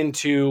play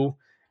into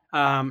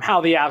how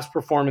the Avs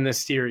perform in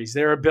this series?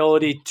 Their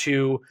ability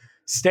to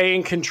stay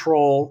in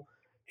control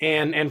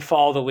and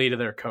follow the lead of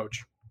their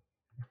coach?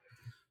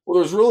 Well,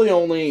 there's really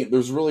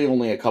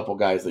only a couple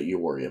guys that you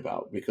worry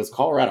about, because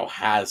Colorado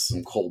has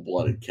some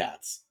cold-blooded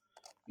cats.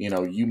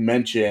 You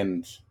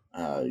mentioned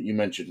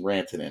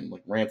Rantanen.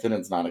 Like,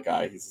 Rantanen's not a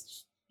guy. He's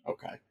just,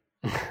 okay.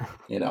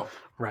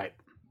 Right.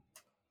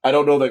 I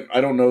don't know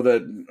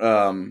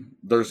that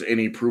there's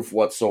any proof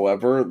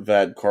whatsoever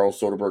that Carl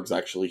Soderberg's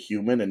actually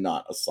human and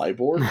not a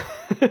cyborg.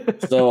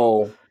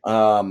 So,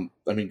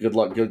 good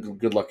luck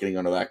getting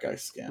under that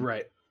guy's skin.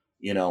 Right.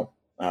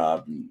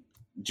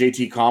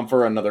 JT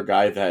Compher, another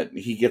guy that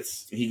he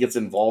gets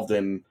involved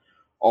in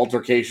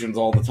altercations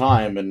all the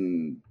time,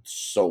 and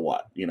so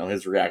what?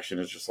 His reaction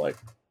is just like,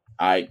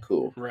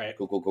 cool. Right.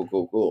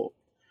 Cool.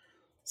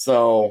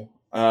 So,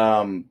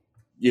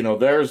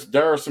 there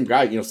are some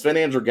guys, Sven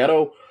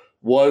Andrighetto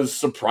was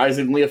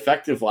surprisingly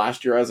effective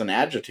last year as an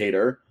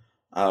agitator.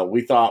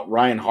 We thought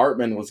Ryan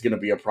Hartman was going to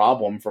be a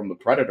problem from the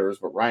Predators,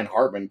 but Ryan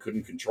Hartman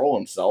couldn't control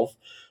himself.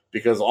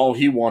 because all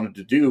he wanted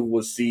to do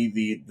was see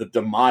the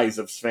demise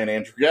of Sven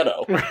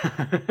Andrighetto.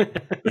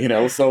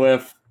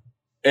 So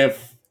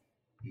if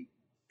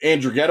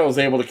Andrighetto is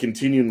able to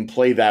continue and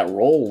play that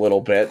role a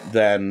little bit,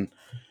 then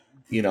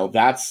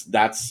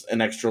that's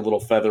an extra little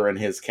feather in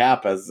his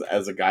cap as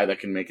a guy that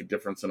can make a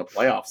difference in a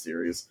playoff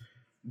series,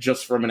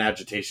 just from an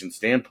agitation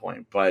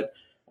standpoint. But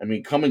I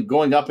mean,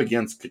 going up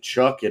against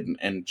Tkachuk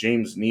and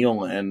James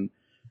Neal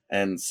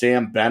and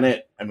Sam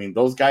Bennett, I mean,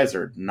 those guys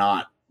are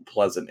not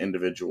pleasant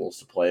individuals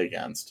to play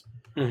against.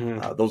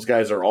 Mm-hmm. Those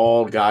guys are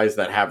all guys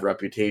that have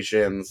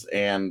reputations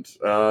and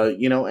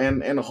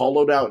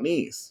hollowed out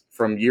knees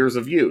from years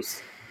of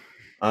use.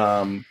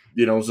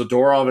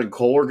 Zadorov and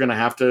Cole are going to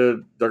have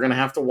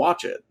to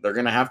watch it. They're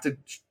going to have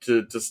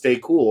to stay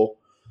cool.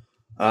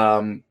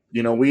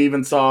 We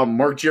even saw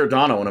Mark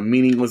Giordano in a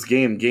meaningless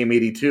game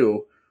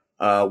 82,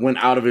 went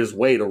out of his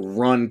way to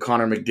run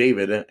Connor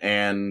McDavid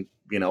and,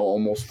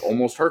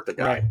 almost hurt the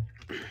guy. Right.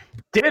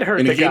 Did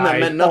hurt the guy.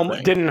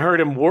 Didn't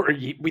hurt him.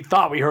 We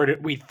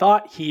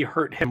thought he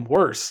hurt him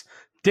worse.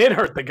 Did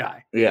hurt the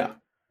guy. Yeah.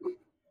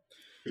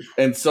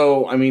 And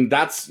so, I mean,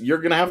 you're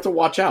going to have to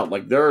watch out.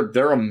 Like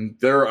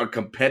they're a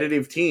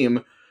competitive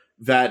team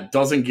that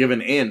doesn't give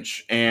an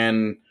inch,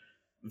 and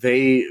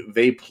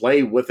they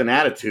play with an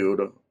attitude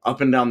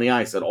up and down the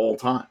ice at all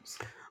times.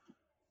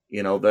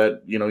 You're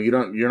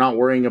not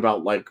worrying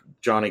about like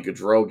Johnny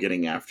Gaudreau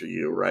getting after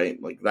you,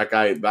 right? Like that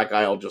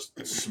guy will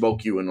just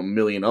smoke you in a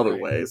million other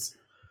ways.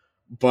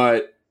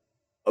 But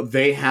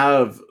they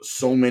have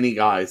so many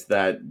guys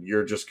that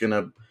you're just going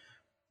to.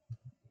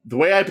 The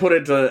way I put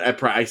it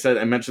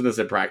I mentioned this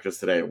at practice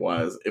today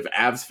was, if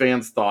Avs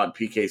fans thought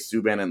PK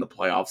Subban in the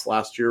playoffs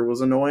last year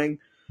was annoying,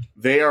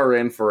 they are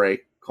in for a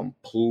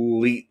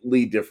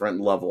completely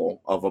different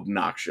level of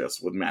obnoxious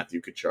with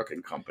Matthew Tkachuk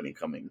and company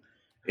coming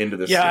into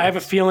this. Yeah, series. I have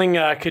a feeling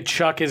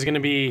Tkachuk is going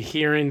to be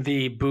hearing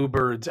the boo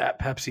birds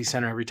at Pepsi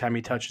Center every time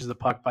he touches the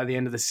puck by the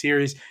end of the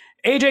series.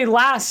 AJ,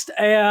 last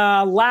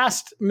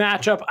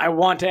matchup I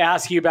want to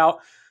ask you about.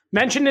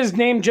 Mentioned his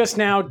name just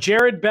now,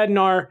 Jared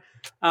Bednar.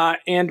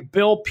 And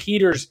Bill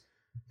Peters.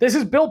 This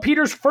is Bill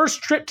Peters'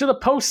 first trip to the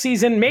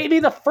postseason, maybe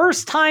the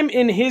first time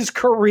in his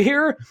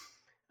career,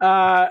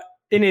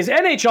 in his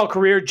NHL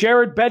career,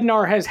 Jared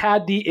Bednar has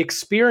had the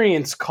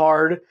experience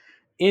card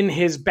in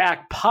his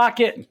back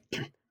pocket.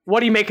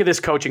 What do you make of this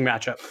coaching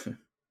matchup?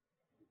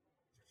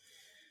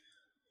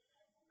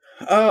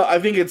 I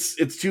think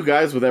it's two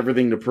guys with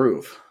everything to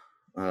prove.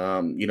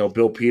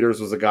 Bill Peters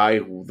was a guy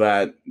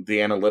that the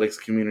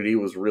analytics community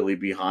was really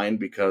behind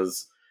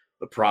because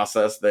the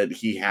process that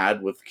he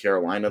had with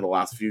Carolina the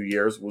last few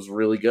years was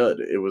really good.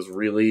 It was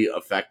really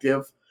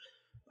effective.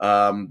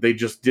 They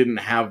just didn't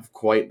have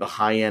quite the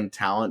high-end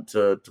talent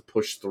to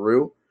push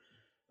through.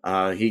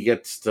 He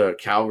gets to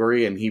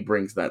Calgary and he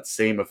brings that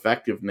same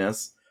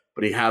effectiveness,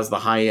 but he has the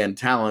high-end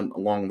talent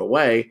along the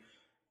way,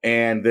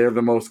 and they're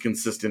the most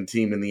consistent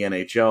team in the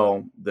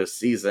NHL this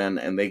season,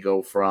 and they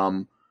go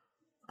from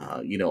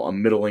a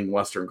middling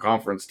Western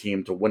Conference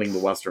team to winning the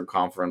Western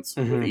Conference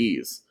with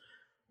ease.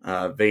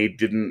 They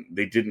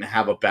didn't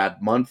have a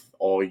bad month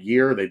all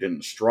year. They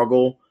didn't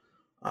struggle.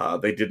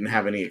 They didn't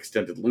have any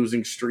extended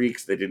losing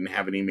streaks. They didn't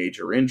have any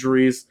major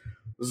injuries.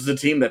 This is a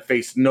team that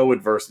faced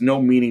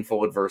no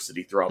meaningful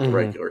adversity throughout the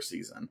regular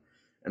season.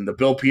 And the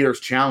Bill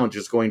Peters challenge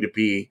is going to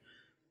be,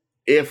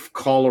 if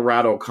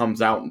Colorado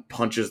comes out and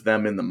punches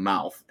them in the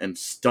mouth and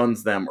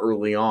stuns them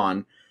early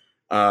on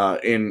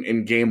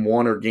in game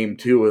 1 or game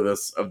 2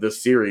 of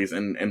this series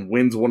and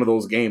wins one of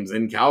those games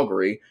in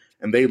Calgary,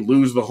 and they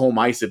lose the home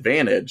ice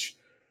advantage,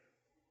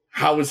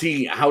 how does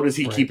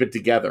he keep it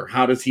together?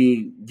 How does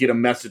he get a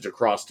message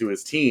across to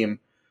his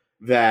team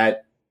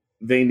that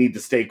they need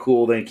to stay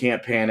cool, they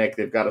can't panic,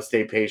 they've got to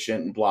stay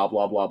patient, and blah,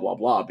 blah, blah, blah,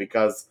 blah?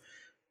 Because,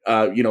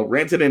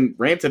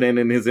 Rantanen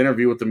in his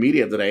interview with the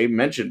media today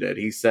mentioned it.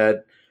 He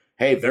said,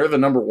 hey, they're the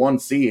number 1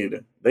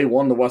 seed. They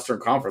won the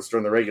Western Conference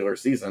during the regular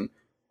season.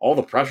 All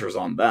the pressure's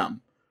on them.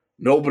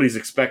 Nobody's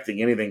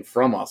expecting anything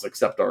from us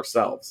except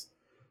ourselves.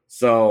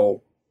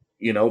 So,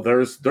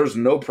 there's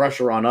no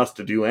pressure on us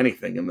to do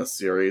anything in this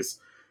series.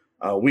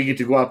 We get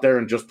to go out there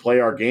and just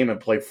play our game and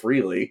play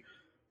freely.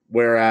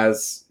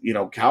 Whereas,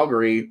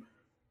 Calgary,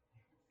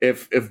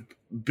 if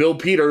Bill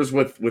Peters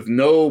with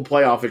no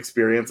playoff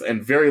experience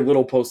and very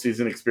little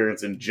postseason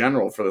experience in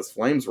general for this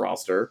Flames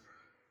roster,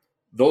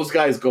 those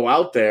guys go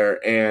out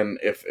there, and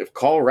if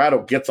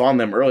Colorado gets on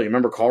them early,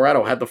 remember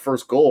Colorado had the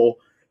first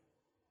goal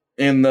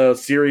in the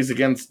series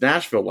against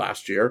Nashville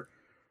last year.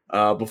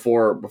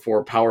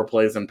 Before power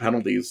plays and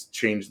penalties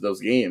changed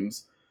those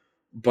games.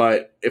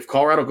 But if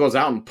Colorado goes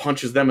out and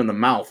punches them in the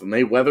mouth and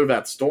they weather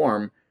that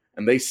storm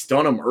and they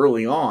stun them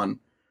early on,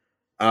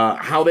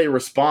 how they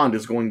respond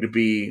is going to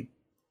be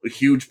a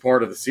huge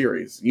part of the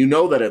series. You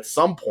know that at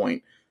some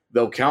point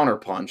they'll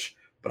counterpunch,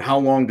 but how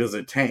long does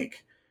it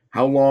take?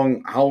 How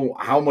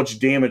much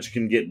damage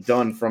can get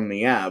done from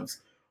the Avs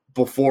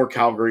before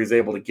Calgary is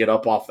able to get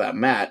up off that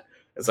mat,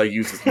 as I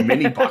use as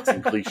many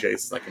boxing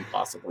cliches as I can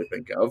possibly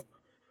think of.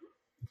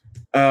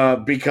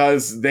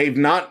 because they've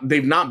not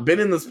been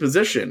in this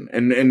position.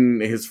 And in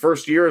his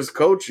first year as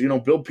coach,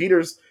 Bill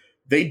Peters,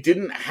 they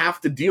didn't have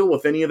to deal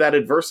with any of that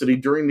adversity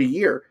during the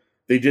year.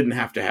 They didn't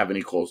have to have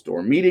any closed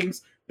door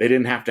meetings. They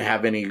didn't have to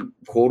have any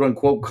quote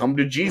unquote come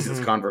to Jesus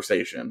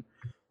conversation.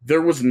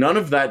 There was none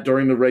of that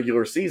during the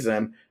regular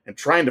season, and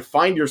trying to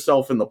find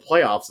yourself in the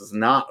playoffs is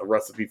not a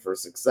recipe for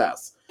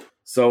success.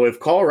 So if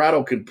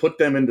Colorado can put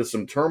them into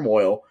some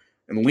turmoil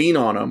and lean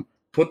on them,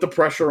 put the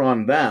pressure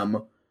on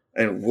them,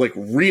 and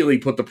really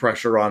put the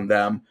pressure on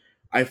them,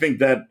 I think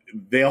that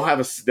they'll have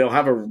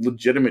a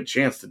legitimate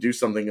chance to do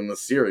something in the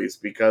series,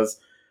 because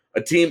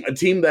a team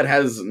that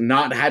has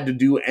not had to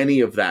do any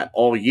of that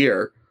all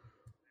year,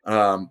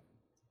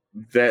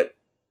 that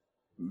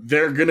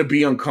they're going to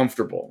be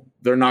uncomfortable.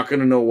 They're not going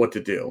to know what to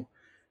do.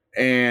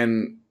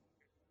 And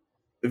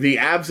the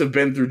Avs have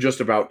been through just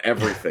about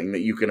everything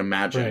that you can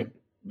imagine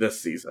this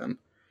season.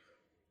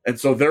 And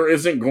so there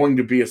isn't going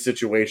to be a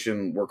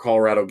situation where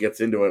Colorado gets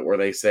into it where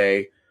they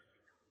say,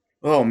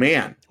 oh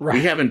man,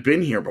 we haven't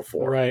been here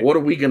before. What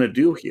are we going to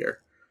do here?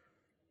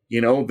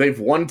 They've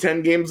won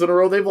 10 games in a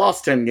row. They've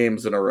lost 10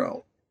 games in a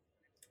row.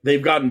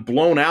 They've gotten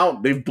blown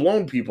out. They've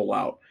blown people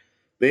out.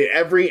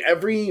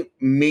 Every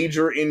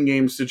major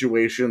in-game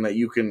situation that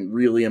you can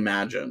really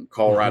imagine,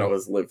 Colorado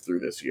has lived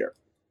through this year.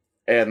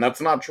 And that's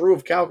not true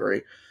of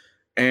Calgary.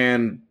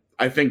 And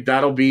I think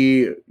that'll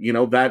be,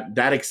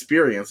 that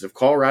experience. If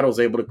Colorado is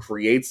able to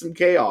create some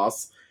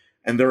chaos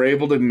and they're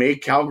able to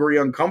make Calgary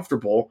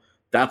uncomfortable,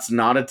 that's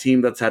not a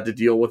team that's had to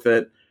deal with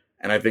it.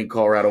 And I think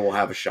Colorado will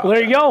have a shot. Well,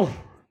 there you go.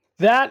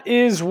 That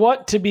is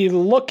what to be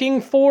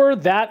looking for.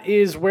 That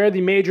is where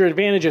the major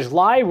advantages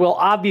lie. We'll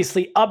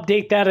obviously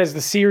update that as the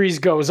series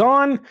goes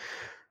on.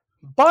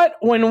 But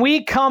when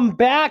we come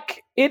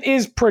back, it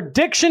is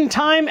prediction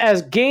time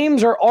as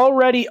games are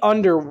already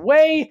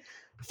underway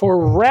for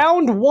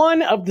round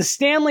 1 of the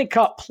Stanley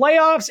Cup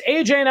playoffs.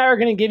 AJ and I are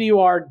going to give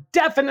you our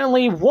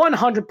definitely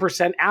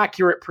 100%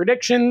 accurate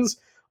predictions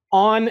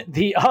on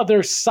the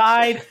other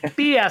side.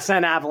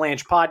 BSN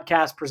Avalanche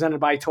podcast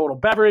presented by Total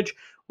Beverage.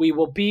 We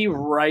will be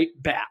right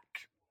back.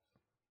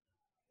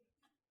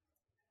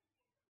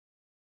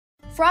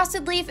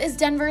 Frosted Leaf is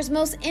Denver's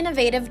most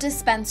innovative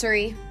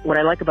dispensary. What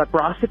I like about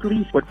Frosted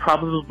Leaf would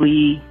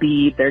probably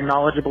be their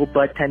knowledgeable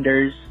bud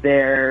tenders,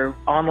 their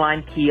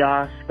online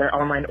kiosks, their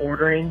online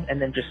ordering,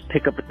 and then just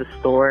pick up at the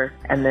store.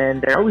 And then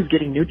they're always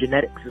getting new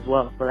genetics as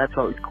well, so that's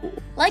always cool.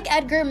 Like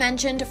Edgar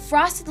mentioned,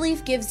 Frosted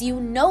Leaf gives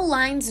you no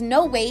lines,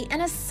 no wait,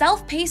 and a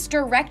self-paced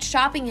direct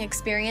shopping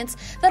experience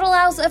that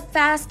allows a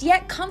fast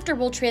yet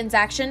comfortable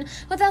transaction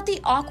without the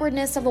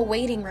awkwardness of a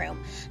waiting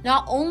room.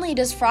 Not only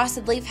does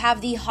Frosted Leaf have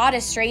the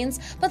hottest strains,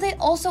 but they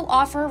also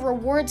offer a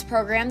rewards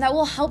program that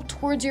will help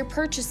towards your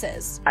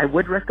purchases. I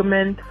would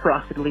recommend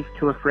Frosted Leaf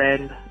to a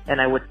friend, and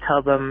I would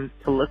tell them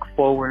to look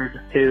forward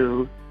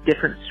to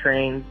different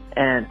strains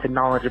and to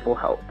knowledgeable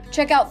help.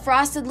 Check out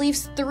Frosted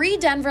Leaf's 3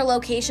 Denver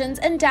locations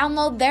and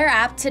download their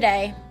app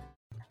today.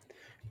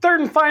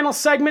 Third and final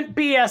segment,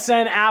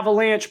 BSN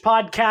Avalanche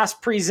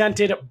podcast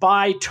presented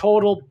by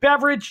Total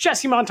Beverage.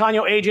 Jesse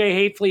Montano,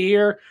 AJ Hatefley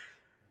here.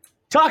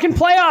 Talking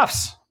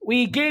playoffs.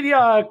 We gave you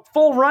a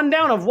full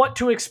rundown of what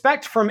to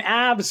expect from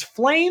Avs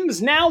Flames.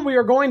 Now we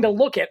are going to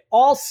look at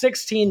all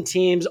 16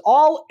 teams,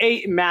 all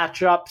 8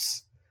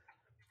 matchups,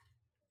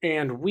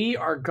 and we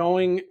are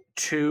going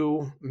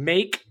to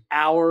make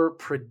our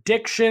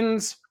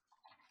predictions.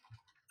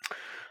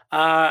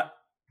 AJ,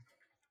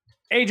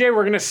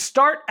 we're going to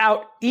start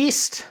out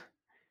east,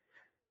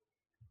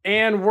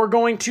 and we're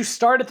going to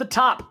start at the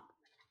top.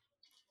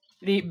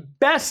 The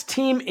best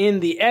team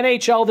in the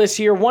NHL this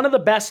year, one of the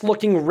best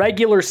looking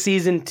regular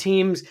season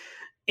teams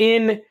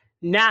in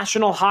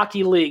National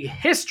Hockey League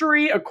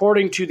history,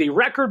 according to the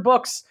record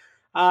books,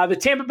 the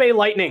Tampa Bay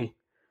Lightning.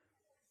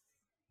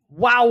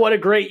 Wow, what a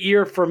great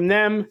year from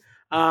them.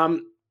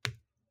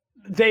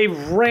 They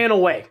ran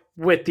away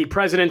with the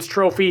President's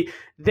Trophy.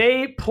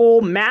 They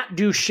pull Matt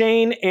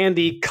Duchene and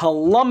the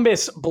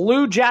Columbus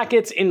Blue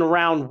Jackets in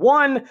round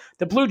 1.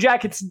 The Blue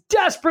Jackets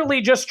desperately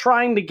just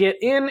trying to get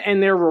in,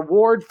 and their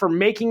reward for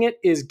making it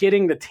is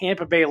getting the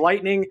Tampa Bay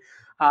Lightning.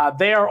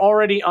 They are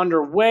already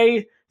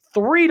underway.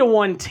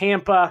 3-1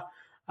 Tampa.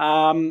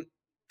 I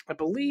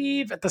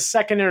believe at the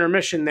second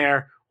intermission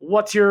there.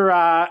 What's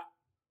your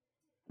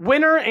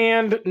winner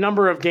and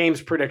number of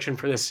games prediction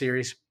for this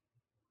series?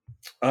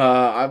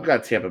 I've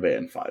got Tampa Bay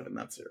in 5 in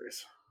that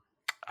series.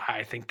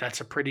 I think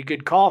that's a pretty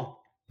good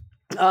call.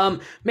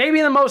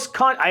 Maybe the most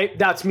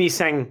that's me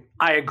saying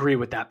I agree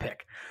with that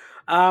pick.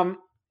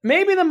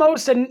 Maybe the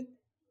most, and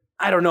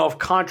I don't know if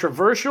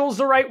controversial is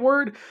the right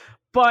word,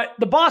 but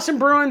the Boston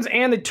Bruins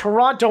and the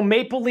Toronto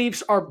Maple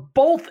Leafs are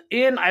both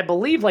in, I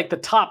believe, like the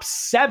top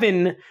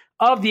 7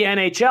 of the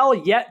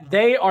NHL, yet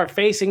they are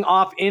facing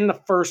off in the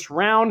first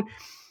round.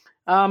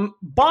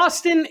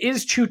 Boston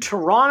is to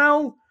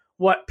Toronto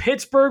what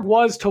Pittsburgh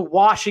was to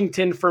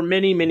Washington for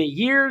many, many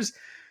years.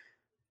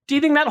 Do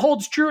you think that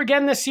holds true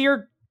again this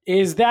year?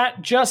 Is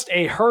that just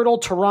a hurdle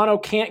Toronto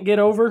can't get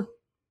over?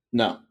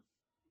 No.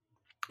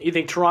 You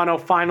think Toronto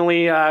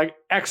finally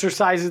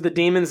exercises the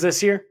demons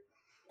this year?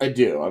 I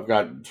do. I've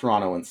got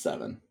Toronto in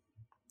 7.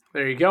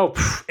 There you go.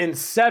 In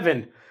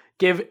 7.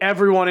 Give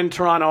everyone in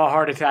Toronto a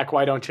heart attack,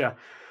 why don't you?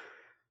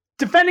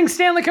 Defending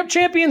Stanley Cup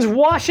champions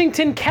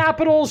Washington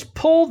Capitals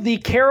pulled the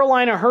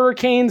Carolina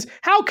Hurricanes.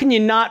 How can you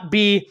not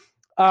be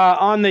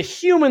on the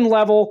human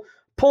level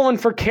pulling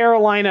for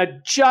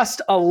Carolina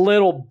just a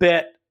little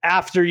bit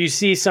after you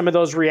see some of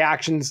those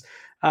reactions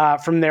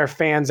from their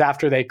fans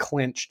after they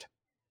clinched?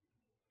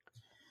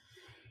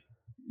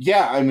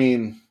 Yeah, I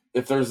mean,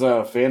 if there's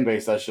a fan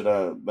base that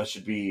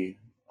should be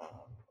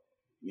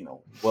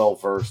well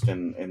versed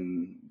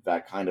in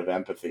that kind of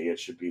empathy, it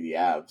should be the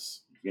Avs.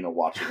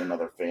 Watching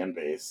another fan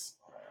base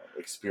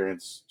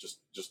experience just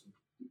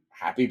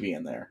happy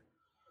being there.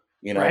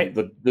 Right.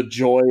 The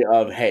joy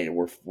of, hey,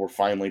 we're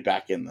finally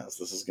back in this.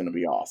 This is going to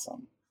be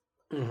awesome.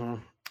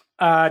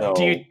 Mm-hmm.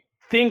 Do you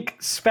think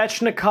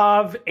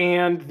Svechnikov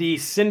and the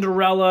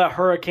Cinderella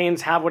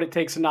Hurricanes have what it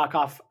takes to knock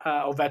off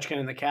Ovechkin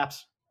and the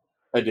Caps?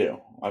 I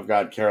do. I've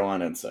got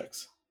Carolina in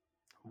 6.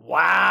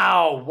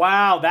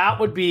 Wow. That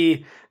would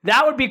be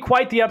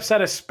quite the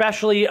upset,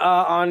 especially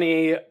on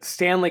a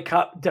Stanley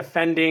Cup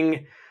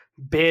defending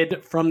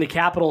bid from the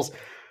Capitals.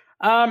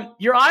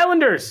 Your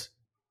Islanders,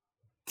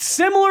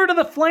 similar to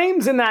the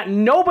Flames in that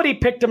nobody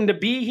picked them to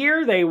be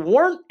here. They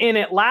weren't in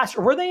it last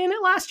year. Were they in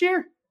it last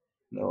year?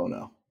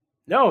 No.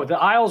 No, the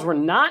Isles were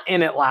not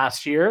in it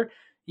last year,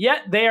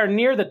 yet they are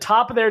near the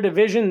top of their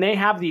division. They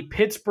have the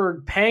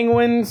Pittsburgh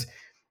Penguins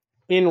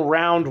in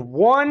round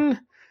 1.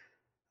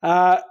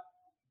 Are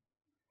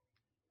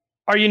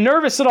you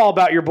nervous at all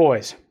about your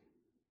boys?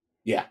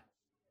 Yeah.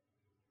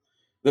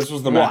 This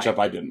was the matchup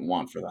I didn't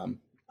want for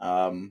them.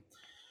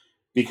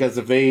 Because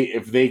if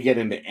they get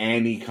into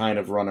any kind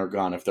of run or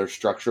gun, if their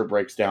structure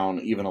breaks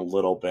down even a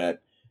little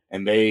bit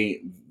and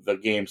the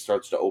game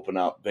starts to open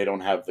up, they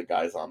don't have the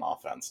guys on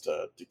offense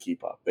to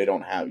keep up. They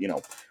don't have,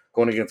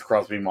 going against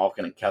Crosby,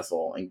 Malkin, and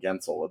Kessel and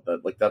Gensel,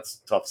 that's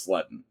tough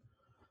sledding.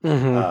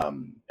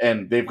 Mm-hmm.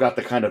 And they've got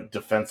the kind of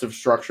defensive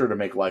structure to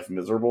make life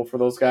miserable for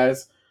those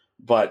guys.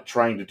 But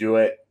trying to do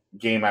it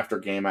game after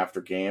game after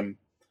game,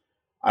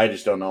 I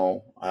just don't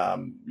know.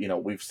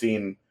 We've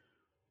seen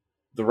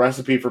the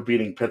recipe for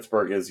beating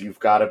Pittsburgh is you've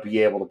got to be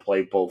able to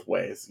play both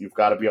ways. You've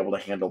got to be able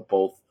to handle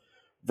both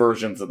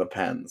versions of the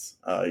Pens.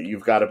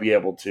 You've got to be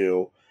able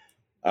to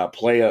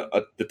play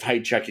the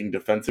tight checking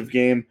defensive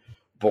game,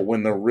 but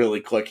when they're really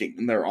clicking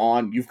and they're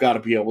on, you've got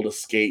to be able to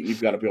skate.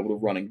 You've got to be able to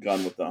run and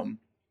gun with them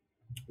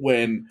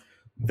when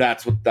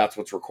that's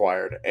what's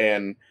required.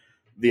 And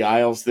the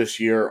Isles this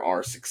year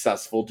are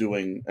successful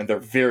doing, and they're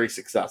very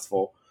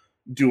successful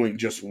doing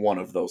just one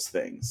of those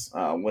things.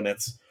 When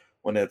it's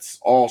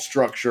all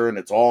structure and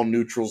it's all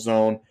neutral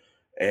zone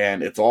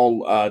and it's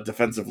all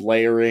defensive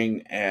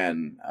layering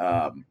and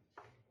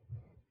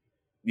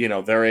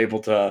they're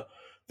able to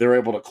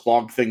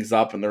clog things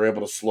up and they're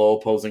able to slow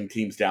opposing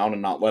teams down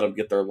and not let them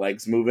get their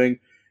legs moving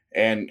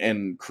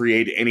and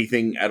create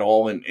anything at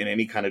all in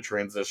any kind of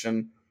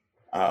transition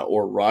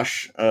or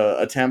rush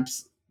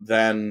attempts,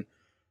 then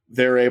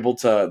they're able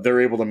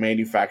to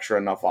manufacture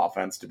enough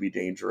offense to be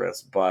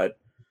dangerous, but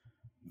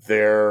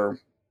they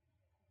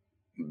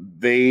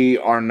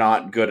are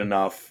not good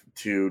enough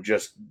to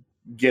just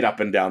get up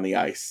and down the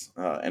ice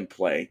and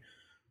play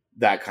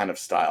that kind of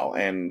style.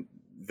 And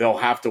they'll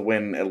have to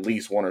win at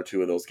least one or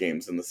two of those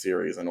games in the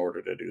series in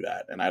order to do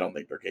that. And I don't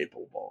think they're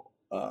capable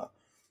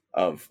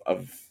of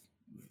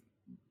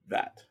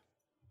that.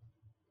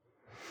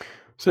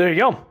 So there you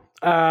go.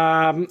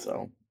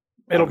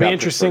 It'll be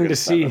interesting to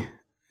see. 7.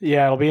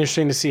 Yeah, it'll be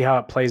interesting to see how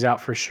it plays out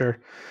for sure.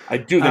 I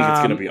do think it's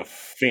going to be a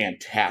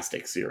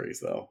fantastic series,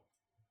 though.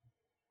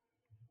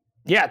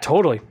 Yeah,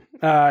 totally.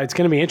 It's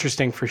going to be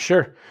interesting for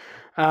sure.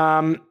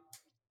 Avs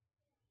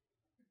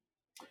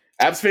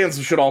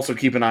fans should also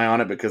keep an eye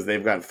on it because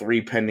they've got 3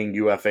 pending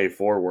UFA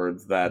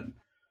forwards that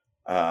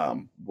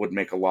would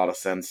make a lot of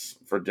sense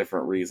for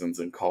different reasons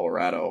in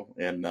Colorado,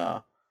 and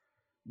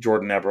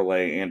Jordan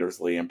Eberle,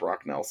 Anders Lee, and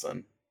Brock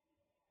Nelson.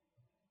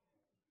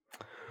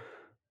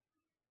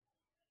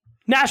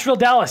 Nashville,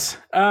 Dallas.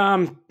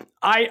 I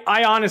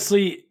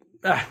honestly,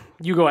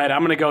 you go ahead. I'm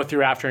going to go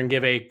through after and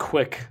give a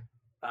quick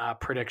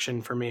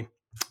prediction for me.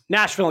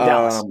 Nashville and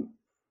Dallas.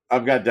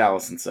 I've got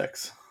Dallas in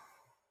 6.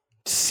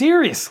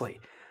 Seriously,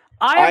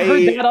 I've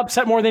heard that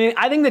upset more than anything.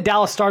 I think the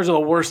Dallas Stars are the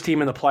worst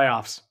team in the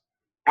playoffs.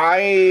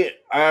 They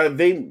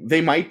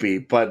might be,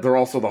 but they're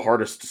also the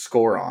hardest to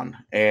score on.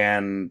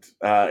 And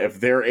if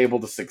they're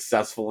able to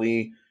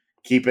successfully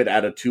keep it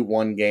at a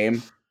 2-1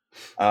 game,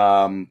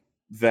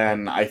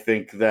 then I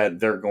think that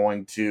they're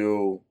going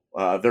to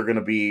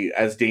be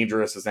as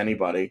dangerous as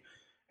anybody.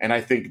 And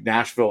I think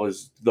Nashville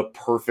is the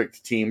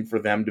perfect team for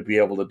them to be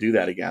able to do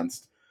that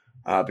against,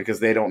 because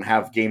they don't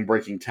have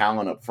game-breaking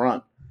talent up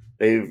front.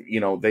 They've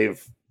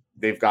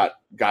got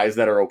guys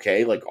that are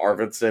okay, like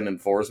Arvidsson and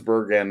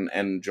Forsberg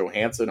and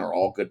Johansson are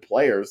all good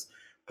players,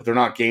 but they're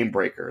not game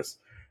breakers.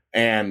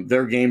 And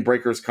their game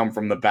breakers come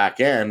from the back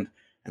end,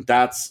 and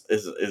that's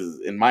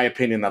in my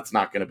opinion, that's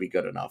not going to be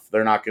good enough.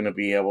 They're not going to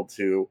be able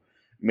to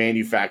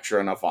manufacture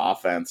enough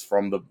offense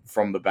from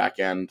the back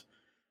end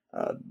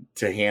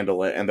to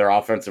handle it, and their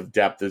offensive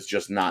depth is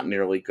just not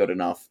nearly good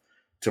enough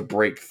to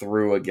break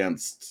through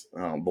against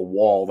the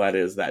wall that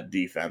is that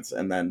defense,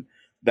 and then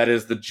that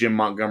is the Jim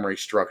Montgomery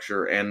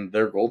structure, and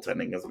their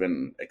goaltending has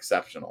been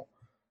exceptional.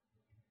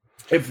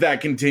 If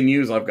that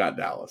continues, I've got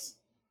Dallas.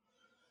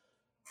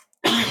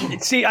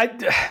 See,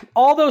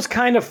 all those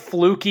kind of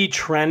fluky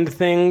trend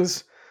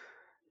things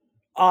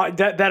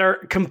that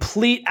are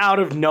complete out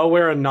of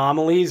nowhere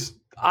anomalies,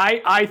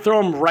 I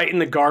throw them right in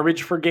the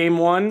garbage for game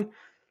one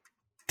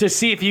to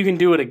see if you can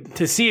do it,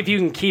 to see if you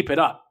can keep it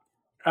up.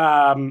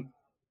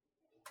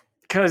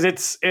 Because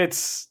it's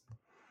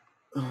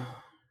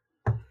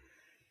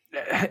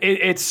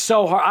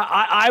so hard.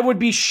 I would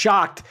be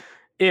shocked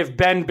if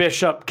Ben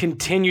Bishop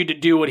continued to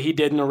do what he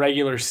did in the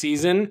regular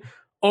season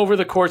over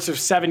the course of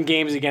 7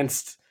 games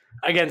against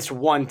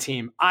one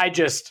team.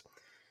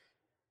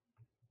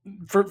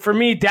 For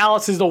me,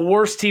 Dallas is the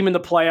worst team in the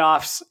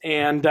playoffs,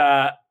 and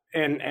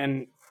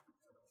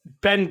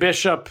Ben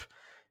Bishop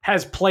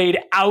has played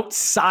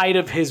outside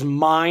of his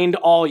mind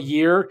all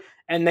year,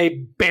 and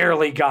they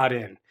barely got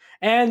in.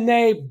 And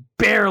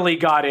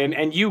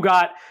you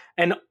got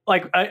a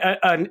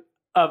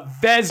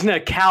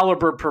Vezina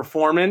caliber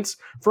performance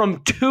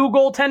from 2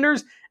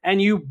 goaltenders,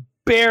 and you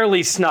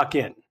barely snuck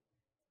in.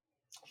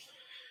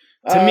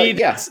 To me,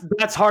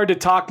 that's hard to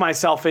talk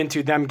myself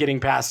into them getting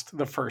past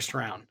the first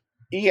round.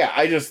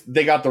 Yeah,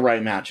 they got the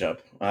right matchup.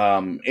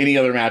 Any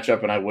other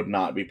matchup, and I would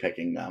not be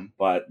picking them.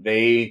 But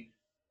they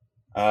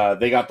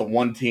got the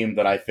one team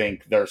that I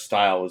think their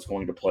style is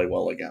going to play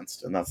well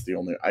against, and that's the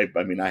only. I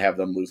have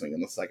them losing in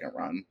the second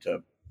round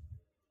to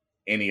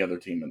any other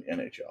team in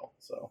the NHL.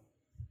 So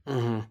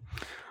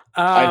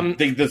I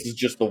think this is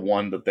just the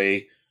one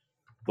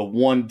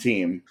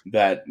team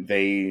that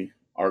they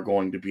are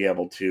going to be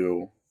able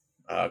to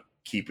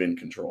keep in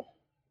control.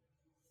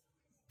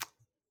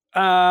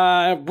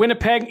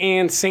 Winnipeg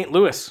and St.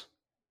 Louis.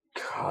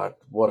 God,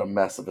 what a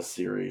mess of a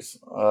series.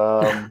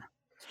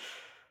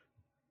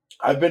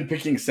 I've been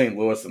picking St.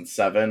 Louis in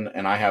 7,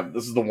 and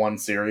this is the one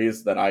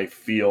series that I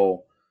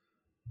feel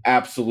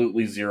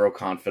absolutely zero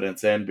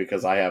confidence in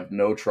because I have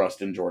no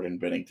trust in Jordan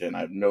Binnington. I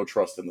have no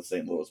trust in the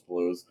St. Louis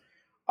Blues.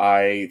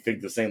 I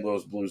think the St.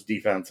 Louis Blues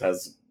defense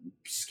has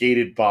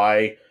skated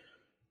by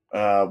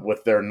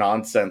with their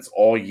nonsense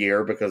all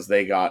year because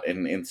they got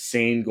an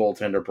insane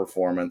goaltender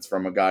performance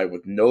from a guy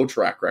with no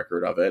track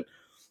record of it.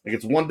 Like,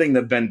 it's one thing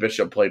that Ben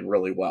Bishop played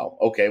really well.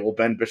 Okay, well,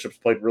 Ben Bishop's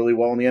played really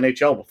well in the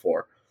NHL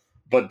before.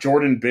 But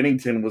Jordan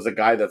Binnington was a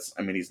guy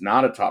he's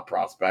not a top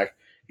prospect.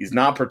 He's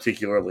not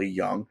particularly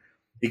young.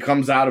 He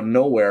comes out of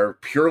nowhere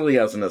purely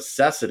as a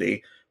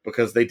necessity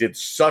because they did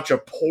such a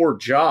poor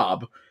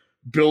job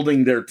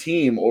building their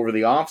team over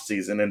the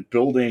offseason and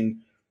building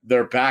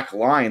their back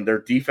line, their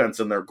defense,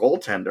 and their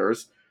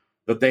goaltenders,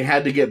 that they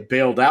had to get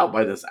bailed out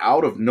by this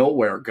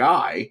out-of-nowhere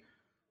guy.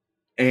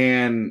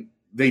 And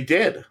they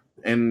did.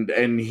 And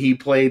he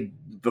played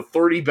the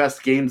 30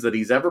 best games that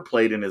he's ever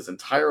played in his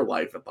entire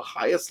life at the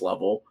highest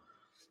level.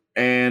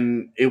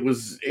 And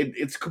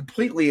it's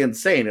completely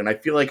insane. And I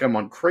feel like I'm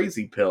on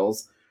crazy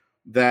pills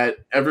that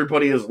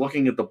everybody is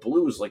looking at the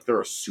Blues like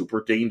they're a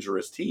super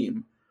dangerous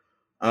team.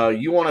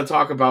 You want to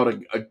talk about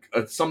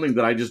something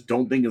that I just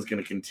don't think is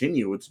going to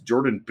continue. It's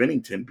Jordan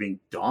Binnington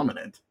being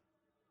dominant.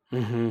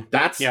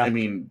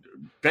 Mm-hmm.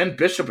 Ben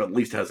Bishop at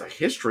least has a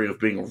history of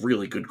being a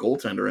really good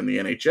goaltender in the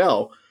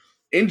NHL.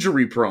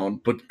 Injury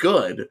prone, but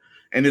good.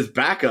 And his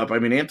backup,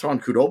 Anton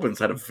Khudobin's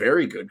had a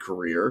very good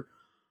career.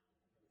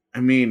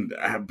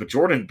 But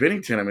Jordan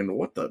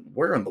Binnington,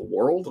 where in the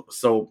world?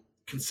 So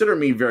consider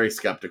me very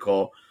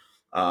skeptical.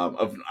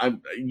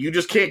 You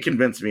just can't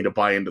convince me to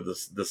buy into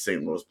this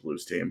St. Louis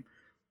Blues team.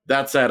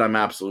 That said, I'm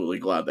absolutely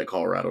glad that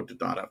Colorado did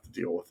not have to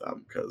deal with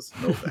them because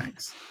no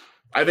thanks.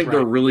 I think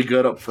they're really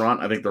good up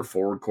front. I think their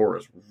forward core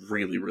is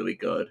really, really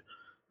good.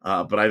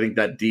 But I think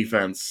that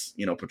defense,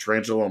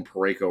 Pietrangelo and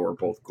Parayko are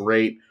both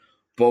great.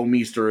 Bo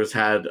Meester has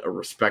had a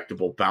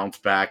respectable bounce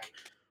back.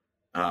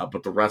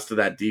 But the rest of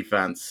that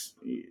defense,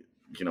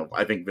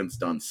 I think Vince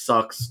Dunn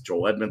sucks.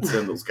 Joel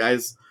Edmondson, those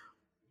guys,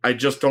 I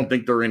just don't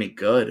think they're any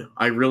good.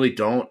 I really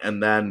don't.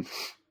 And then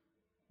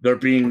they're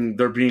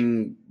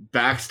being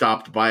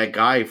backstopped by a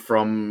guy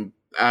from.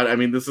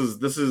 This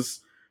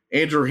is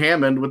Andrew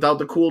Hammond without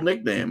the cool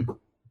nickname.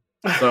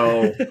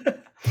 So,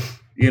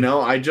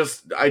 I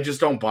just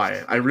don't buy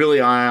it.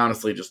 I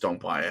honestly just don't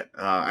buy it.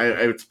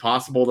 It's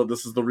possible that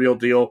this is the real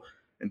deal.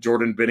 And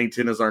Jordan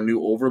Binnington is our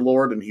new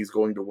overlord, and he's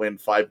going to win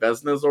 5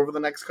 Vezinas over the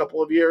next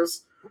couple of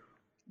years.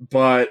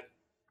 But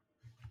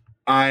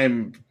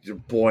I'm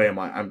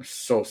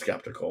so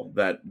skeptical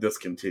that this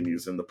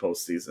continues in the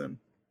postseason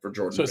for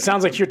Jordan. So it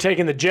sounds like you're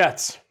taking the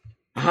Jets.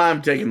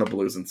 I'm taking the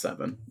Blues in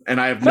 7,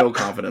 and I have no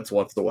confidence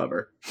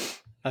whatsoever.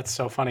 That's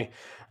so funny.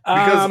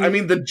 Because,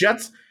 the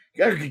Jets,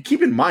 you gotta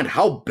keep in mind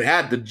how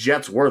bad the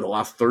Jets were the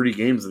last 30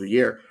 games of the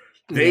year.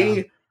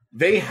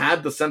 They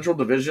had the Central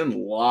Division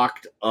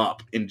locked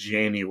up in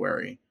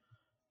January,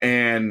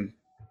 and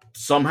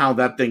somehow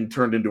that thing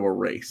turned into a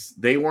race.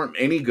 They weren't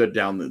any good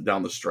down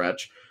the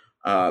stretch.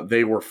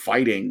 they were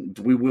fighting.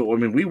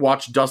 We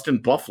watched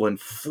Dustin Byfuglien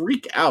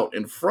freak out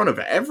in front of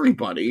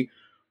everybody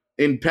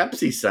in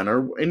Pepsi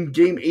Center in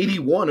game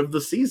 81 of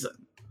the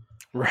season.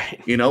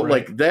 Right.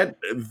 Like that,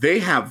 they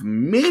have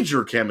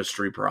major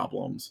chemistry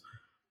problems.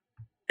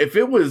 If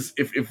it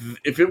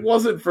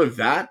wasn't for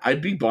that,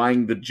 I'd be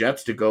buying the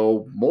Jets to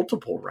go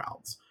multiple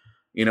rounds.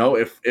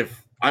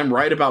 If I'm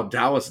right about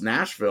Dallas,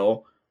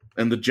 Nashville,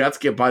 and the Jets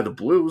get by the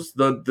Blues,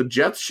 the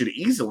Jets should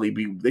easily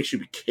be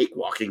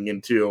cakewalking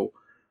into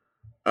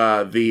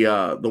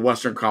the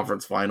Western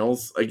Conference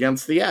Finals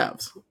against the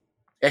Avs.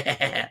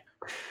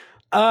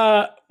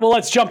 Well,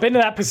 let's jump into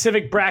that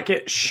Pacific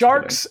bracket.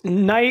 Sharks,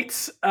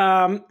 Knights.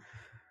 The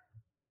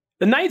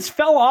Knights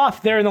fell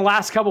off there in the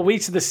last couple of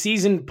weeks of the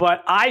season,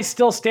 but I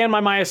still stand by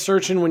my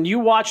assertion. When you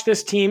watch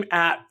this team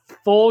at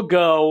full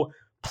go,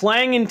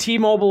 playing in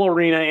T-Mobile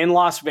Arena in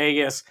Las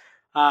Vegas,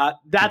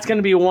 that's going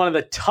to be one of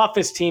the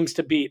toughest teams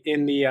to beat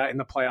in the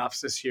playoffs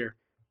this year.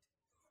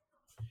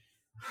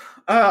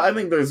 I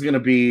think they're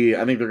going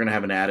to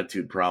have an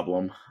attitude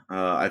problem.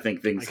 I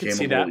think things came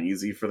a little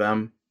easy for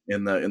them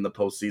in the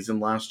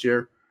postseason last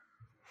year.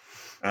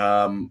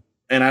 And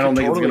I don't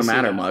think it's going to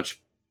matter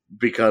much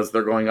because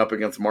they're going up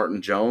against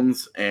Martin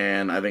Jones,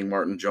 and I think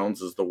Martin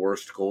Jones is the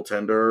worst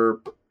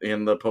goaltender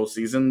in the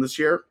postseason this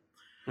year.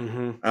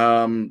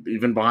 Mm-hmm.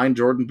 Even behind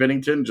Jordan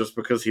Binnington, just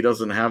because he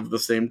doesn't have the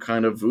same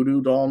kind of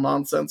voodoo doll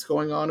nonsense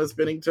going on as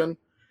Binnington.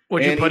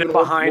 Would you put it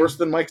behind worse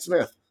than Mike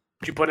Smith?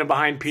 Would you put it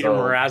behind Peter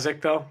Mrazek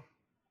though?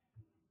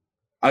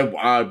 I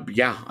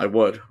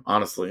would,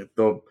 honestly.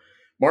 Though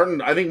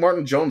I think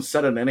Martin Jones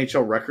set an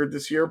NHL record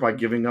this year by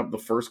giving up the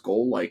first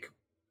goal like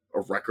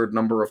a record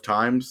number of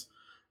times,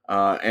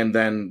 and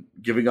then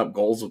giving up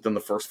goals within the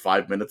first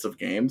 5 minutes of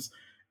games.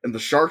 And the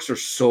Sharks are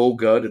so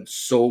good and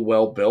so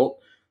well built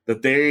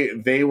that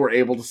they were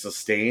able to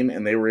sustain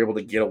and they were able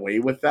to get away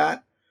with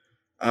that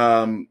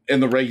in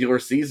the regular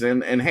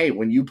season. And hey,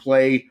 when you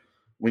play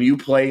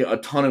a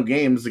ton of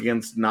games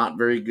against not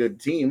very good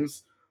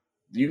teams,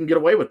 you can get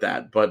away with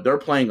that. But they're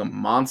playing a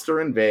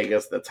monster in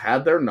Vegas that's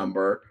had their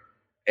number,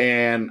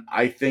 and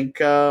I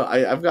think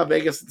I've got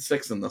Vegas at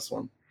 6 in this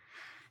one.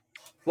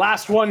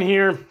 Last one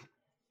here.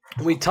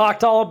 We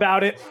talked all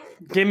about it.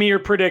 Give me your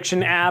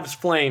prediction, Avs,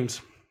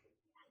 Flames.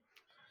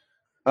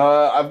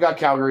 I've got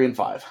Calgary in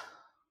 5.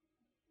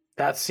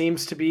 That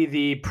seems to be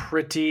the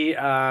pretty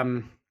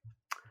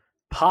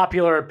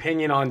popular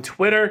opinion on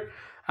Twitter.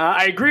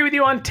 I agree with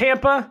you on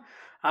Tampa.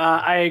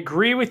 I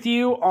agree with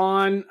you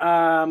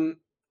on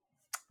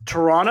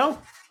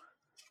Toronto.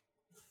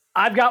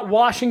 I've got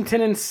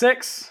Washington in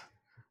 6.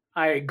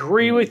 I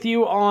agree with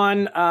you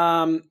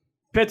on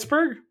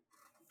Pittsburgh.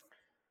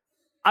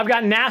 I've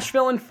got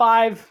Nashville in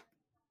 5.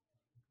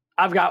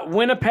 I've got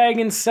Winnipeg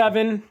in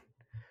 7.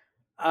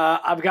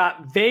 I've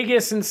got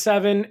Vegas in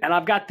 7, and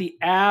I've got the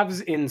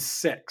Avs in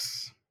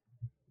 6.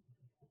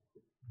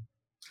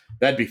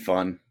 That'd be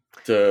fun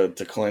to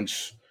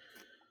clinch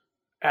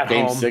at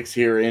Game home. 6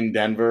 here in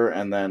Denver,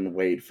 and then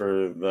wait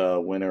for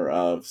the winner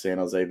of San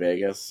Jose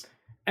Vegas.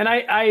 And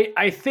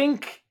I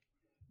think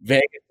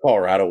Vegas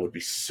Colorado would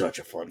be such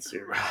a fun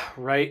series,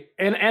 right?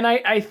 And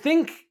I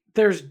think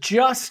there's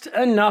just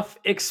enough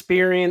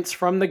experience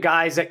from the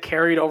guys that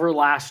carried over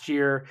last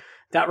year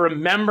that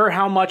remember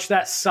how much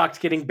that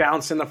sucked getting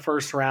bounced in the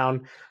first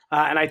round.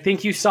 And I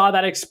think you saw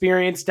that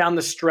experience down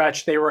the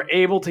stretch. They were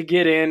able to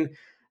get in.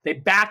 They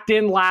backed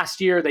in last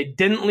year. They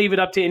didn't leave it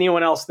up to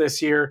anyone else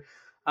this year.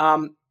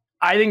 I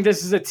think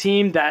this is a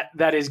team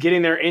that is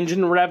getting their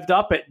engine revved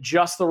up at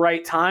just the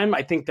right time.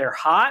 I think they're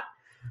hot.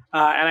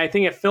 And I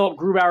think if Philip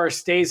Grubauer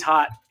stays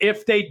hot,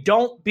 if they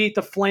don't beat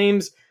the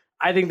Flames,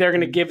 I think they're going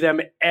to give them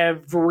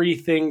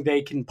everything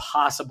they can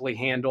possibly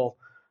handle.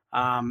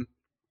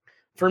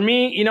 For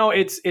me,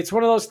 it's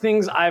one of those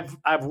things.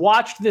 I've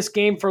watched this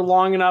game for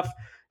long enough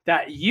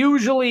that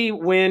usually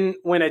when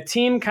a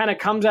team kind of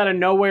comes out of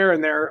nowhere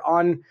and they're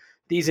on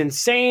these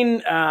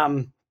insane,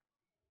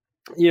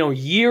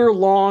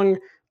 year-long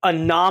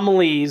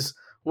anomalies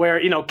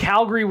where,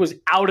 Calgary was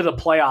out of the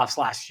playoffs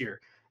last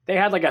year. They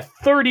had like a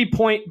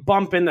 30-point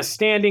bump in the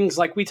standings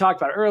like we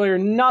talked about earlier.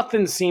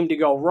 Nothing seemed to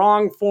go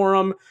wrong for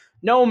them.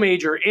 No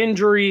major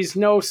injuries,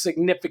 no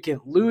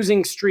significant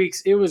losing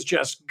streaks. It was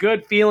just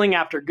good feeling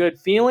after good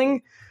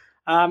feeling.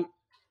 At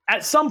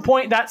some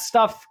point, that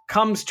stuff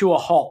comes to a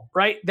halt,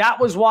 right? That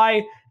was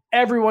why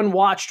everyone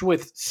watched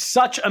with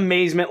such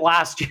amazement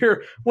last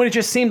year when it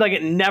just seemed like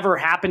it never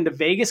happened to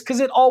Vegas, because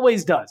it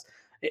always does.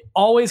 It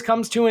always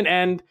comes to an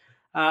end.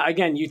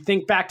 Again, you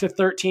think back to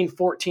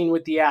 13-14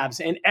 with the Avs,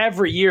 and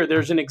every year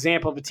there's an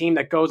example of a team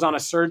that goes on a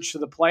surge to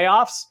the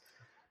playoffs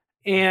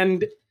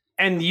and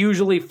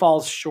usually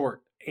falls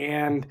short.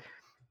 And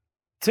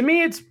to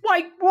me, it's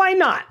why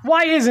not?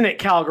 Why isn't it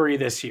Calgary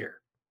this year?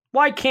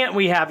 Why can't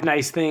we have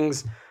nice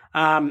things?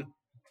 So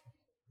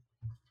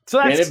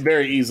that's it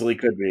very easily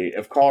could be.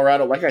 If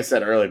Colorado, like I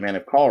said earlier, man,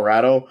 if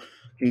Colorado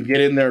can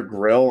get in their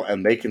grill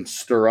and they can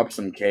stir up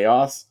some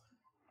chaos.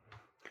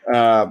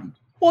 Well,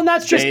 and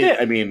that's just it.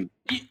 I mean,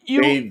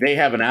 they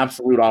have an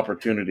absolute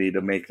opportunity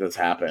to make this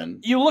happen.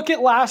 You look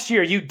at last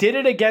year, you did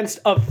it against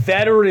a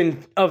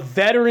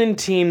veteran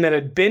team that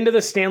had been to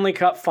the Stanley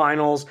Cup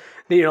Finals.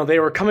 They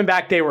were coming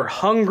back, they were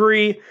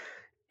hungry,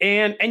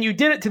 and you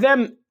did it to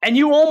them, and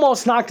you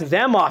almost knocked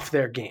them off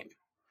their game.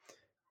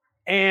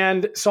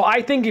 And so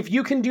I think if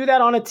you can do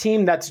that on a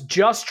team that's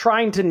just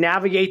trying to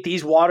navigate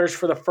these waters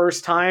for the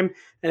first time,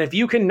 and if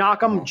you can knock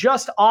them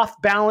just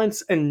off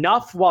balance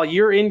enough while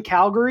you're in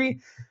Calgary,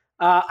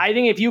 I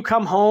think if you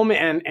come home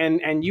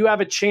and you have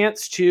a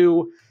chance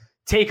to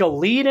take a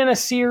lead in a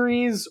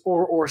series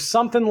or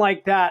something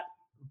like that,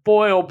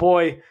 boy, oh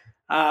boy,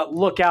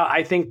 look out.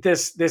 I think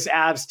this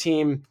Avs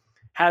team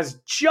has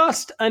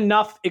just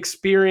enough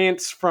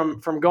experience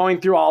from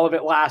going through all of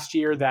it last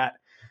year that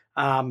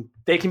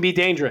they can be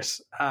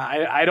dangerous.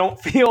 I don't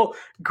feel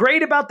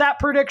great about that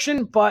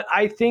prediction, but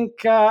I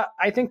think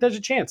there's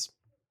a chance.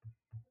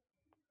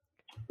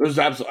 There's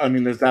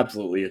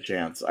absolutely a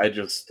chance. I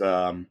just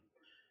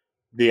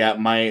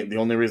the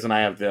only reason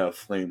I have the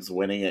Flames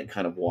winning it,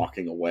 kind of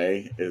walking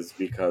away, is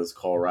because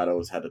Colorado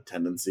has had a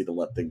tendency to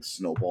let things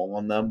snowball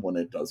on them when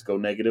it does go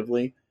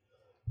negatively,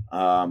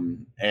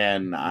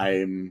 and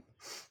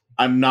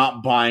I'm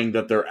not buying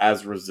that they're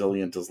as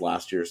resilient as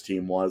last year's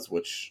team was,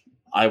 which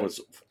I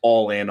was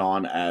all in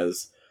on.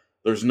 As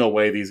there's no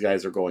way these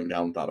guys are going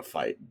down without a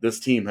fight. This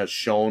team has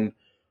shown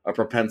a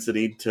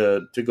propensity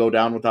to go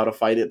down without a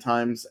fight at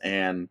times,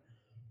 and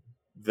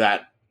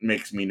that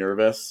makes me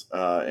nervous.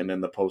 And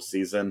in the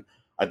postseason,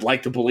 I'd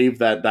like to believe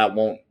that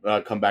won't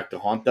come back to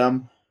haunt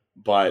them,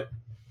 but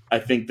I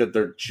think that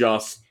they're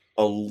just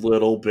a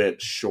little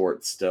bit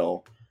short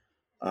still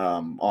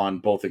on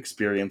both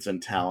experience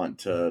and talent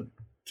to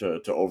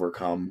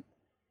overcome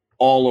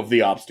all of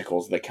the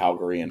obstacles that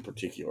Calgary in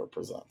particular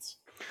presents.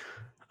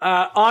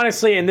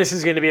 Honestly, and this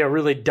is going to be a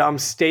really dumb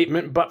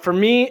statement, but for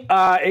me,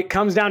 it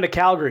comes down to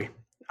Calgary.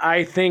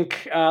 I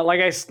think,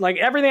 like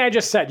everything I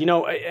just said,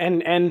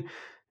 and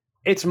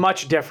it's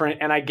much different,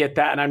 and I get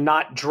that, and I'm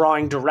not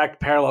drawing direct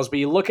parallels, but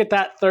you look at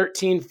that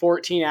 13-14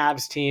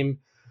 Avs team,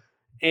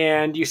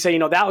 and you say,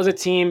 that was a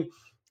team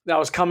that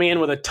was coming in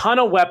with a ton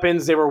of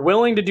weapons. They were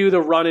willing to do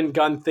the run and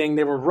gun thing.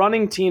 They were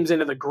running teams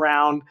into the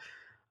ground.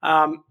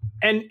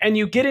 And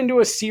you get into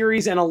a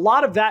series, and a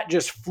lot of that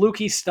just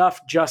fluky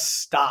stuff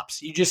just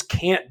stops. You just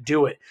can't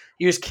do it.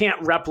 You just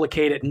can't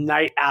replicate it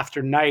night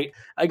after night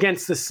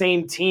against the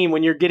same team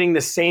when you're getting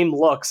the same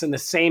looks and the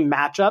same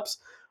matchups.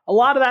 A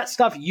lot of that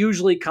stuff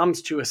usually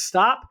comes to a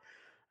stop.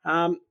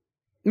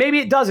 Maybe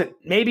it doesn't.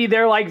 Maybe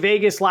they're like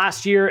Vegas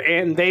last year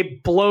and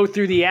they blow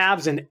through the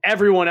Avs and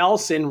everyone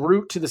else en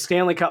route to the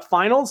Stanley Cup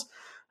Finals.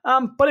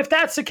 But if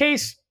that's the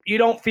case, you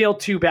don't feel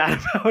too bad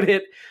about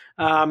it.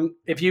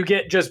 If you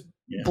get just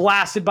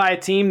blasted by a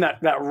team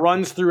that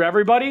runs through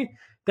everybody,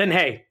 then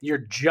hey, you're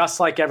just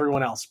like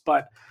everyone else.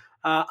 But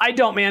I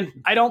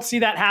don't see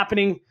that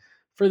happening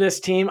for this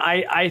team.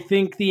 I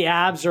think the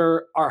Avs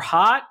are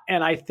hot,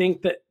 and I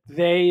think that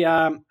they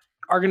are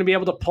going to be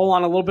able to pull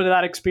on a little bit of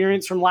that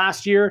experience from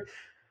last year.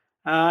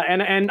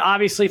 And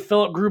obviously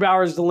Philip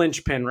Grubauer is the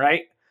linchpin,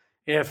 right?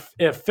 If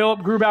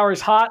Philip Grubauer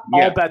is hot,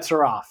 all bets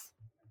are off.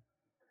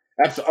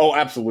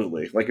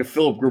 Absolutely. Like, if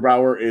Philip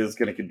Grubauer is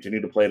going to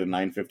continue to play at a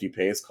 950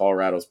 pace,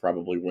 Colorado's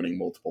probably winning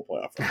multiple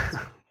playoff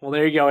rounds. Well,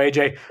 there you go,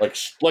 AJ.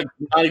 Like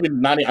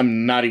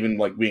I'm not even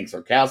like being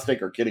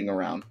sarcastic or kidding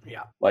around.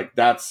 Yeah. Like,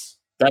 that's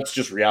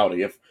just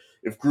reality.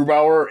 If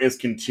Grubauer is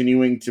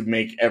continuing to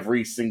make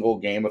every single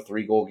game a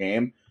 3-goal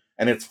game,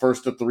 and it's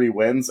first to 3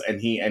 wins,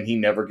 and he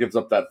never gives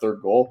up that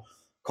third goal,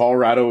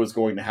 Colorado is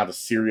going to have a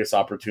serious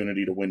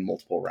opportunity to win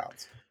multiple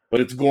rounds. But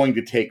it's going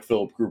to take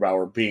Philip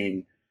Grubauer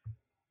being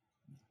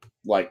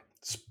like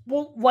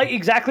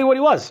exactly what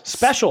he was.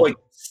 Special. Like,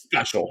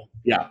 special.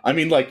 Yeah. I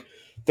mean, like,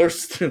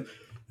 it's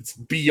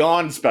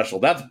beyond special.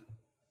 That's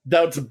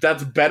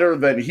better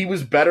than, he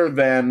was better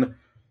than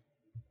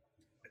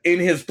in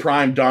his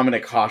prime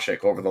Dominik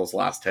Hasek over those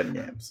last 10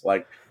 games.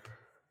 Like,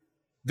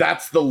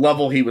 that's the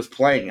level he was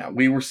playing at.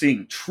 We were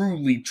seeing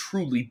truly,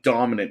 truly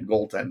dominant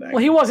goaltending.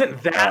 Well, he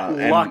wasn't that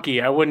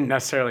lucky. I wouldn't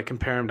necessarily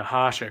compare him to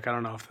Hasek. I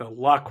don't know if the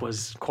luck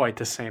was quite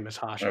the same as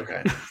Hasek.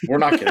 Okay. We're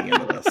not getting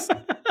into this.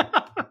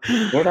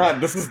 We're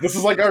not. This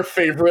is like our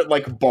favorite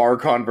like bar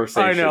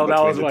conversation. I know,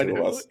 that was what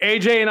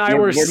AJ and I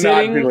were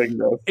sitting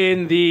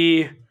in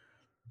the.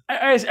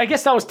 I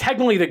guess that was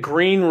technically the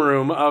green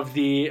room of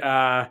the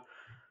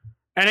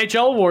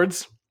NHL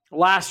awards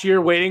last year,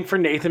 waiting for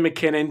Nathan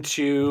MacKinnon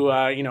to.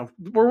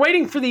 We're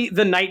waiting for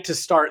the night to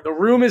start. The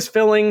room is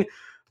filling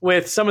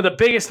with some of the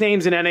biggest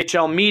names in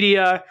NHL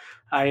media.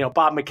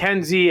 Bob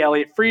McKenzie,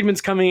 Elliot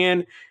Friedman's coming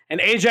in, and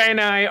AJ and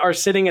I are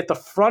sitting at the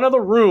front of the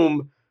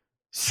room,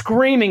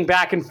 screaming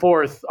back and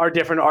forth our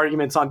different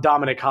arguments on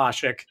Dominik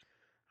Hasek.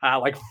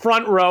 Like,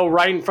 front row,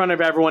 right in front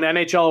of everyone,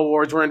 NHL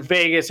awards. We're in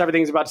Vegas.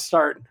 Everything's about to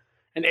start.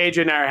 And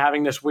AJ and I are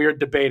having this weird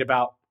debate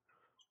about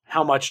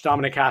how much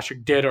Dominik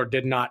Hasek did or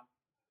did not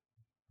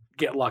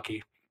get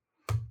lucky.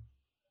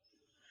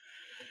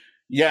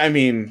 Yeah, I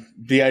mean,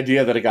 the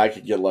idea that a guy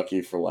could get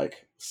lucky for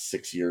like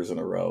 6 years in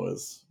a row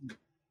is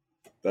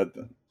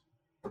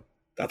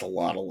That's a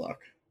lot of luck.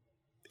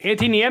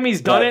 Antti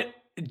Niemi's done it.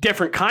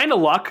 Different kind of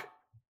luck.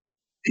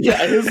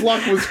 Yeah, his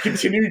luck was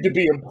continuing to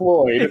be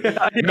employed,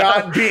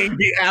 not being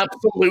the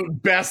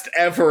absolute best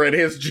ever at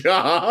his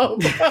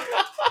job.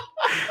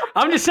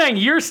 I'm just saying,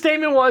 your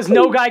statement was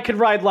no guy could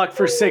ride luck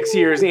for 6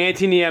 years.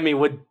 Antti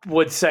Niemi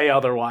would say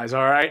otherwise,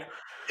 all right?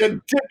 A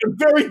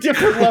very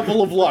different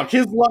level of luck.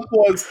 His luck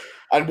was,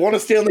 I'd won a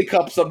Stanley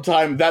Cup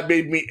sometime. That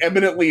made me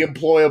eminently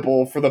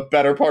employable for the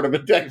better part of a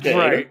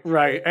decade.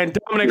 Right. And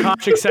Dominik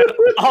Hasek said,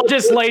 I'll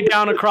just lay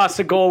down across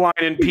the goal line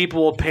and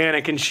people will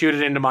panic and shoot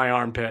it into my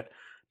armpit.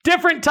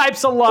 Different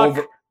types of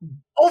luck.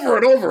 Over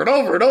and over and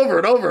over and over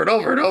and over and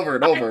over and over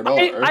and over and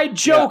over. I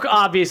joke,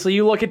 obviously.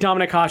 You look at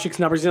Dominik Hasek's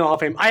numbers in the Hall of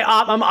Fame.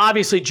 I'm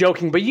obviously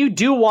joking, but you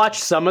do watch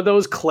some of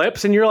those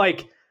clips and you're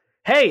like,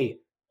 hey,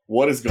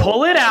 what is going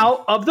pull it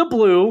out of the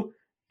blue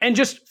and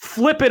just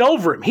flip it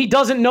over him. He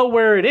doesn't know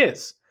where it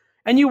is.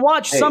 And you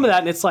watch some of that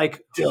and it's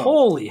like,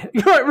 holy,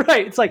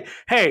 right. It's like,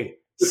 hey,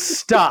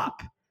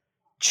 stop,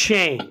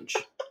 change.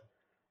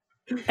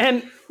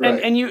 And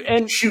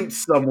shoot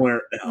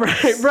somewhere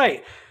else.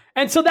 Right.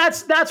 And so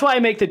that's why I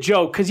make the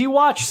joke, because you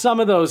watch some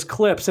of those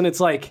clips and it's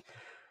like,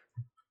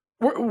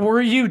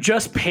 were you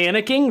just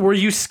panicking? Were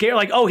you scared?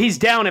 Like, oh, he's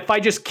down. If I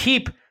just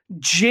keep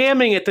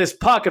jamming at this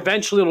puck,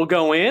 eventually it'll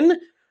go in.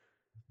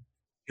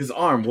 His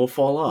arm will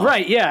fall off.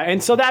 Right, yeah.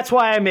 And so that's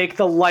why I make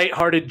the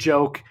lighthearted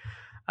joke.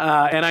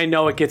 And I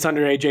know it gets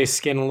under AJ's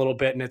skin a little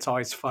bit, and it's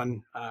always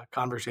fun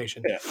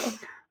conversation. Yeah.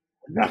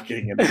 I'm not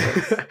getting into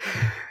this.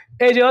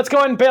 AJ, let's go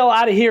ahead and bail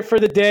out of here for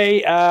the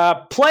day.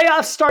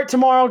 Playoffs start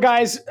tomorrow,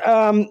 guys.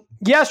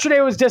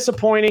 Yesterday was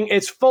disappointing.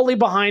 It's fully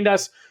behind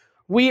us.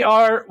 We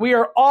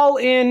are all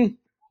in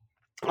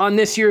on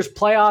this year's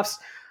playoffs.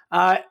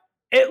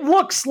 It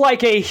looks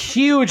like a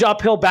huge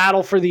uphill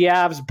battle for the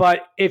Avs,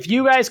 but if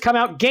you guys come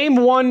out, game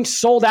one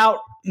sold out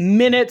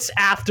minutes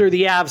after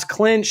the Avs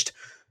clinched.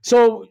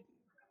 So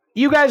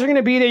you guys are going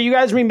to be there. You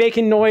guys are going to be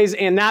making noise,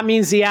 and that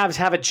means the Avs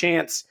have a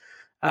chance.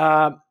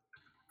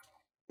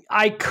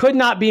 I could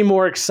not be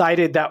more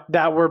excited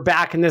that we're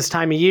back in this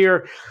time of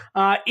year.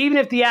 Even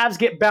if the Avs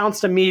get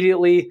bounced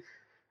immediately,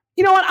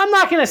 you know what? I'm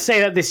not going to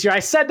say that this year. I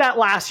said that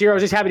last year. I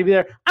was just happy to be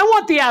there. I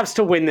want the Avs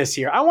to win this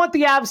year. I want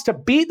the Avs to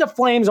beat the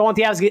Flames. I want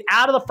the Avs to get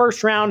out of the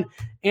first round,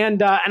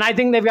 and I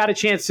think they've got a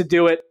chance to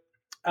do it.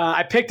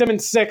 I picked them in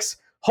 6.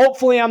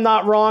 Hopefully I'm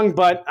not wrong,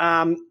 but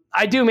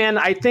I do, man.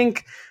 I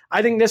think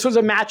this was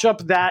a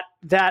matchup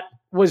that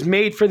was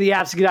made for the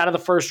Avs to get out of the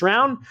first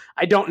round.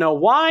 I don't know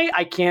why.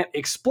 I can't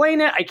explain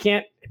it. I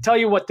can't tell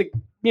you what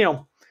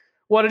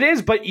it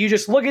is, but you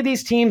just look at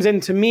these teams,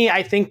 and to me,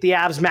 I think the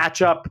Avs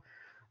match up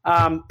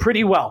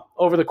pretty well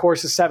over the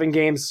course of 7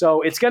 games.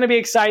 So it's going to be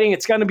exciting.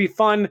 It's going to be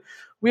fun.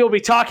 We will be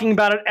talking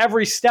about it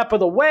every step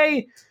of the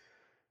way.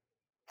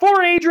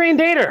 For Adrian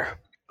Dater,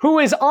 who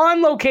is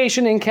on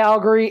location in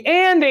Calgary,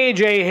 and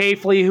AJ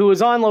Hafley, who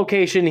is on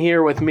location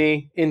here with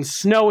me in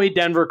snowy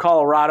Denver,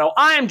 Colorado.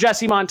 I am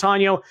Jesse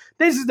Montano.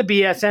 This is the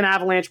BSN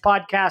Avalanche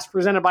podcast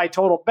presented by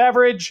Total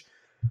Beverage.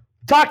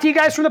 Talk to you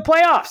guys from the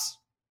playoffs.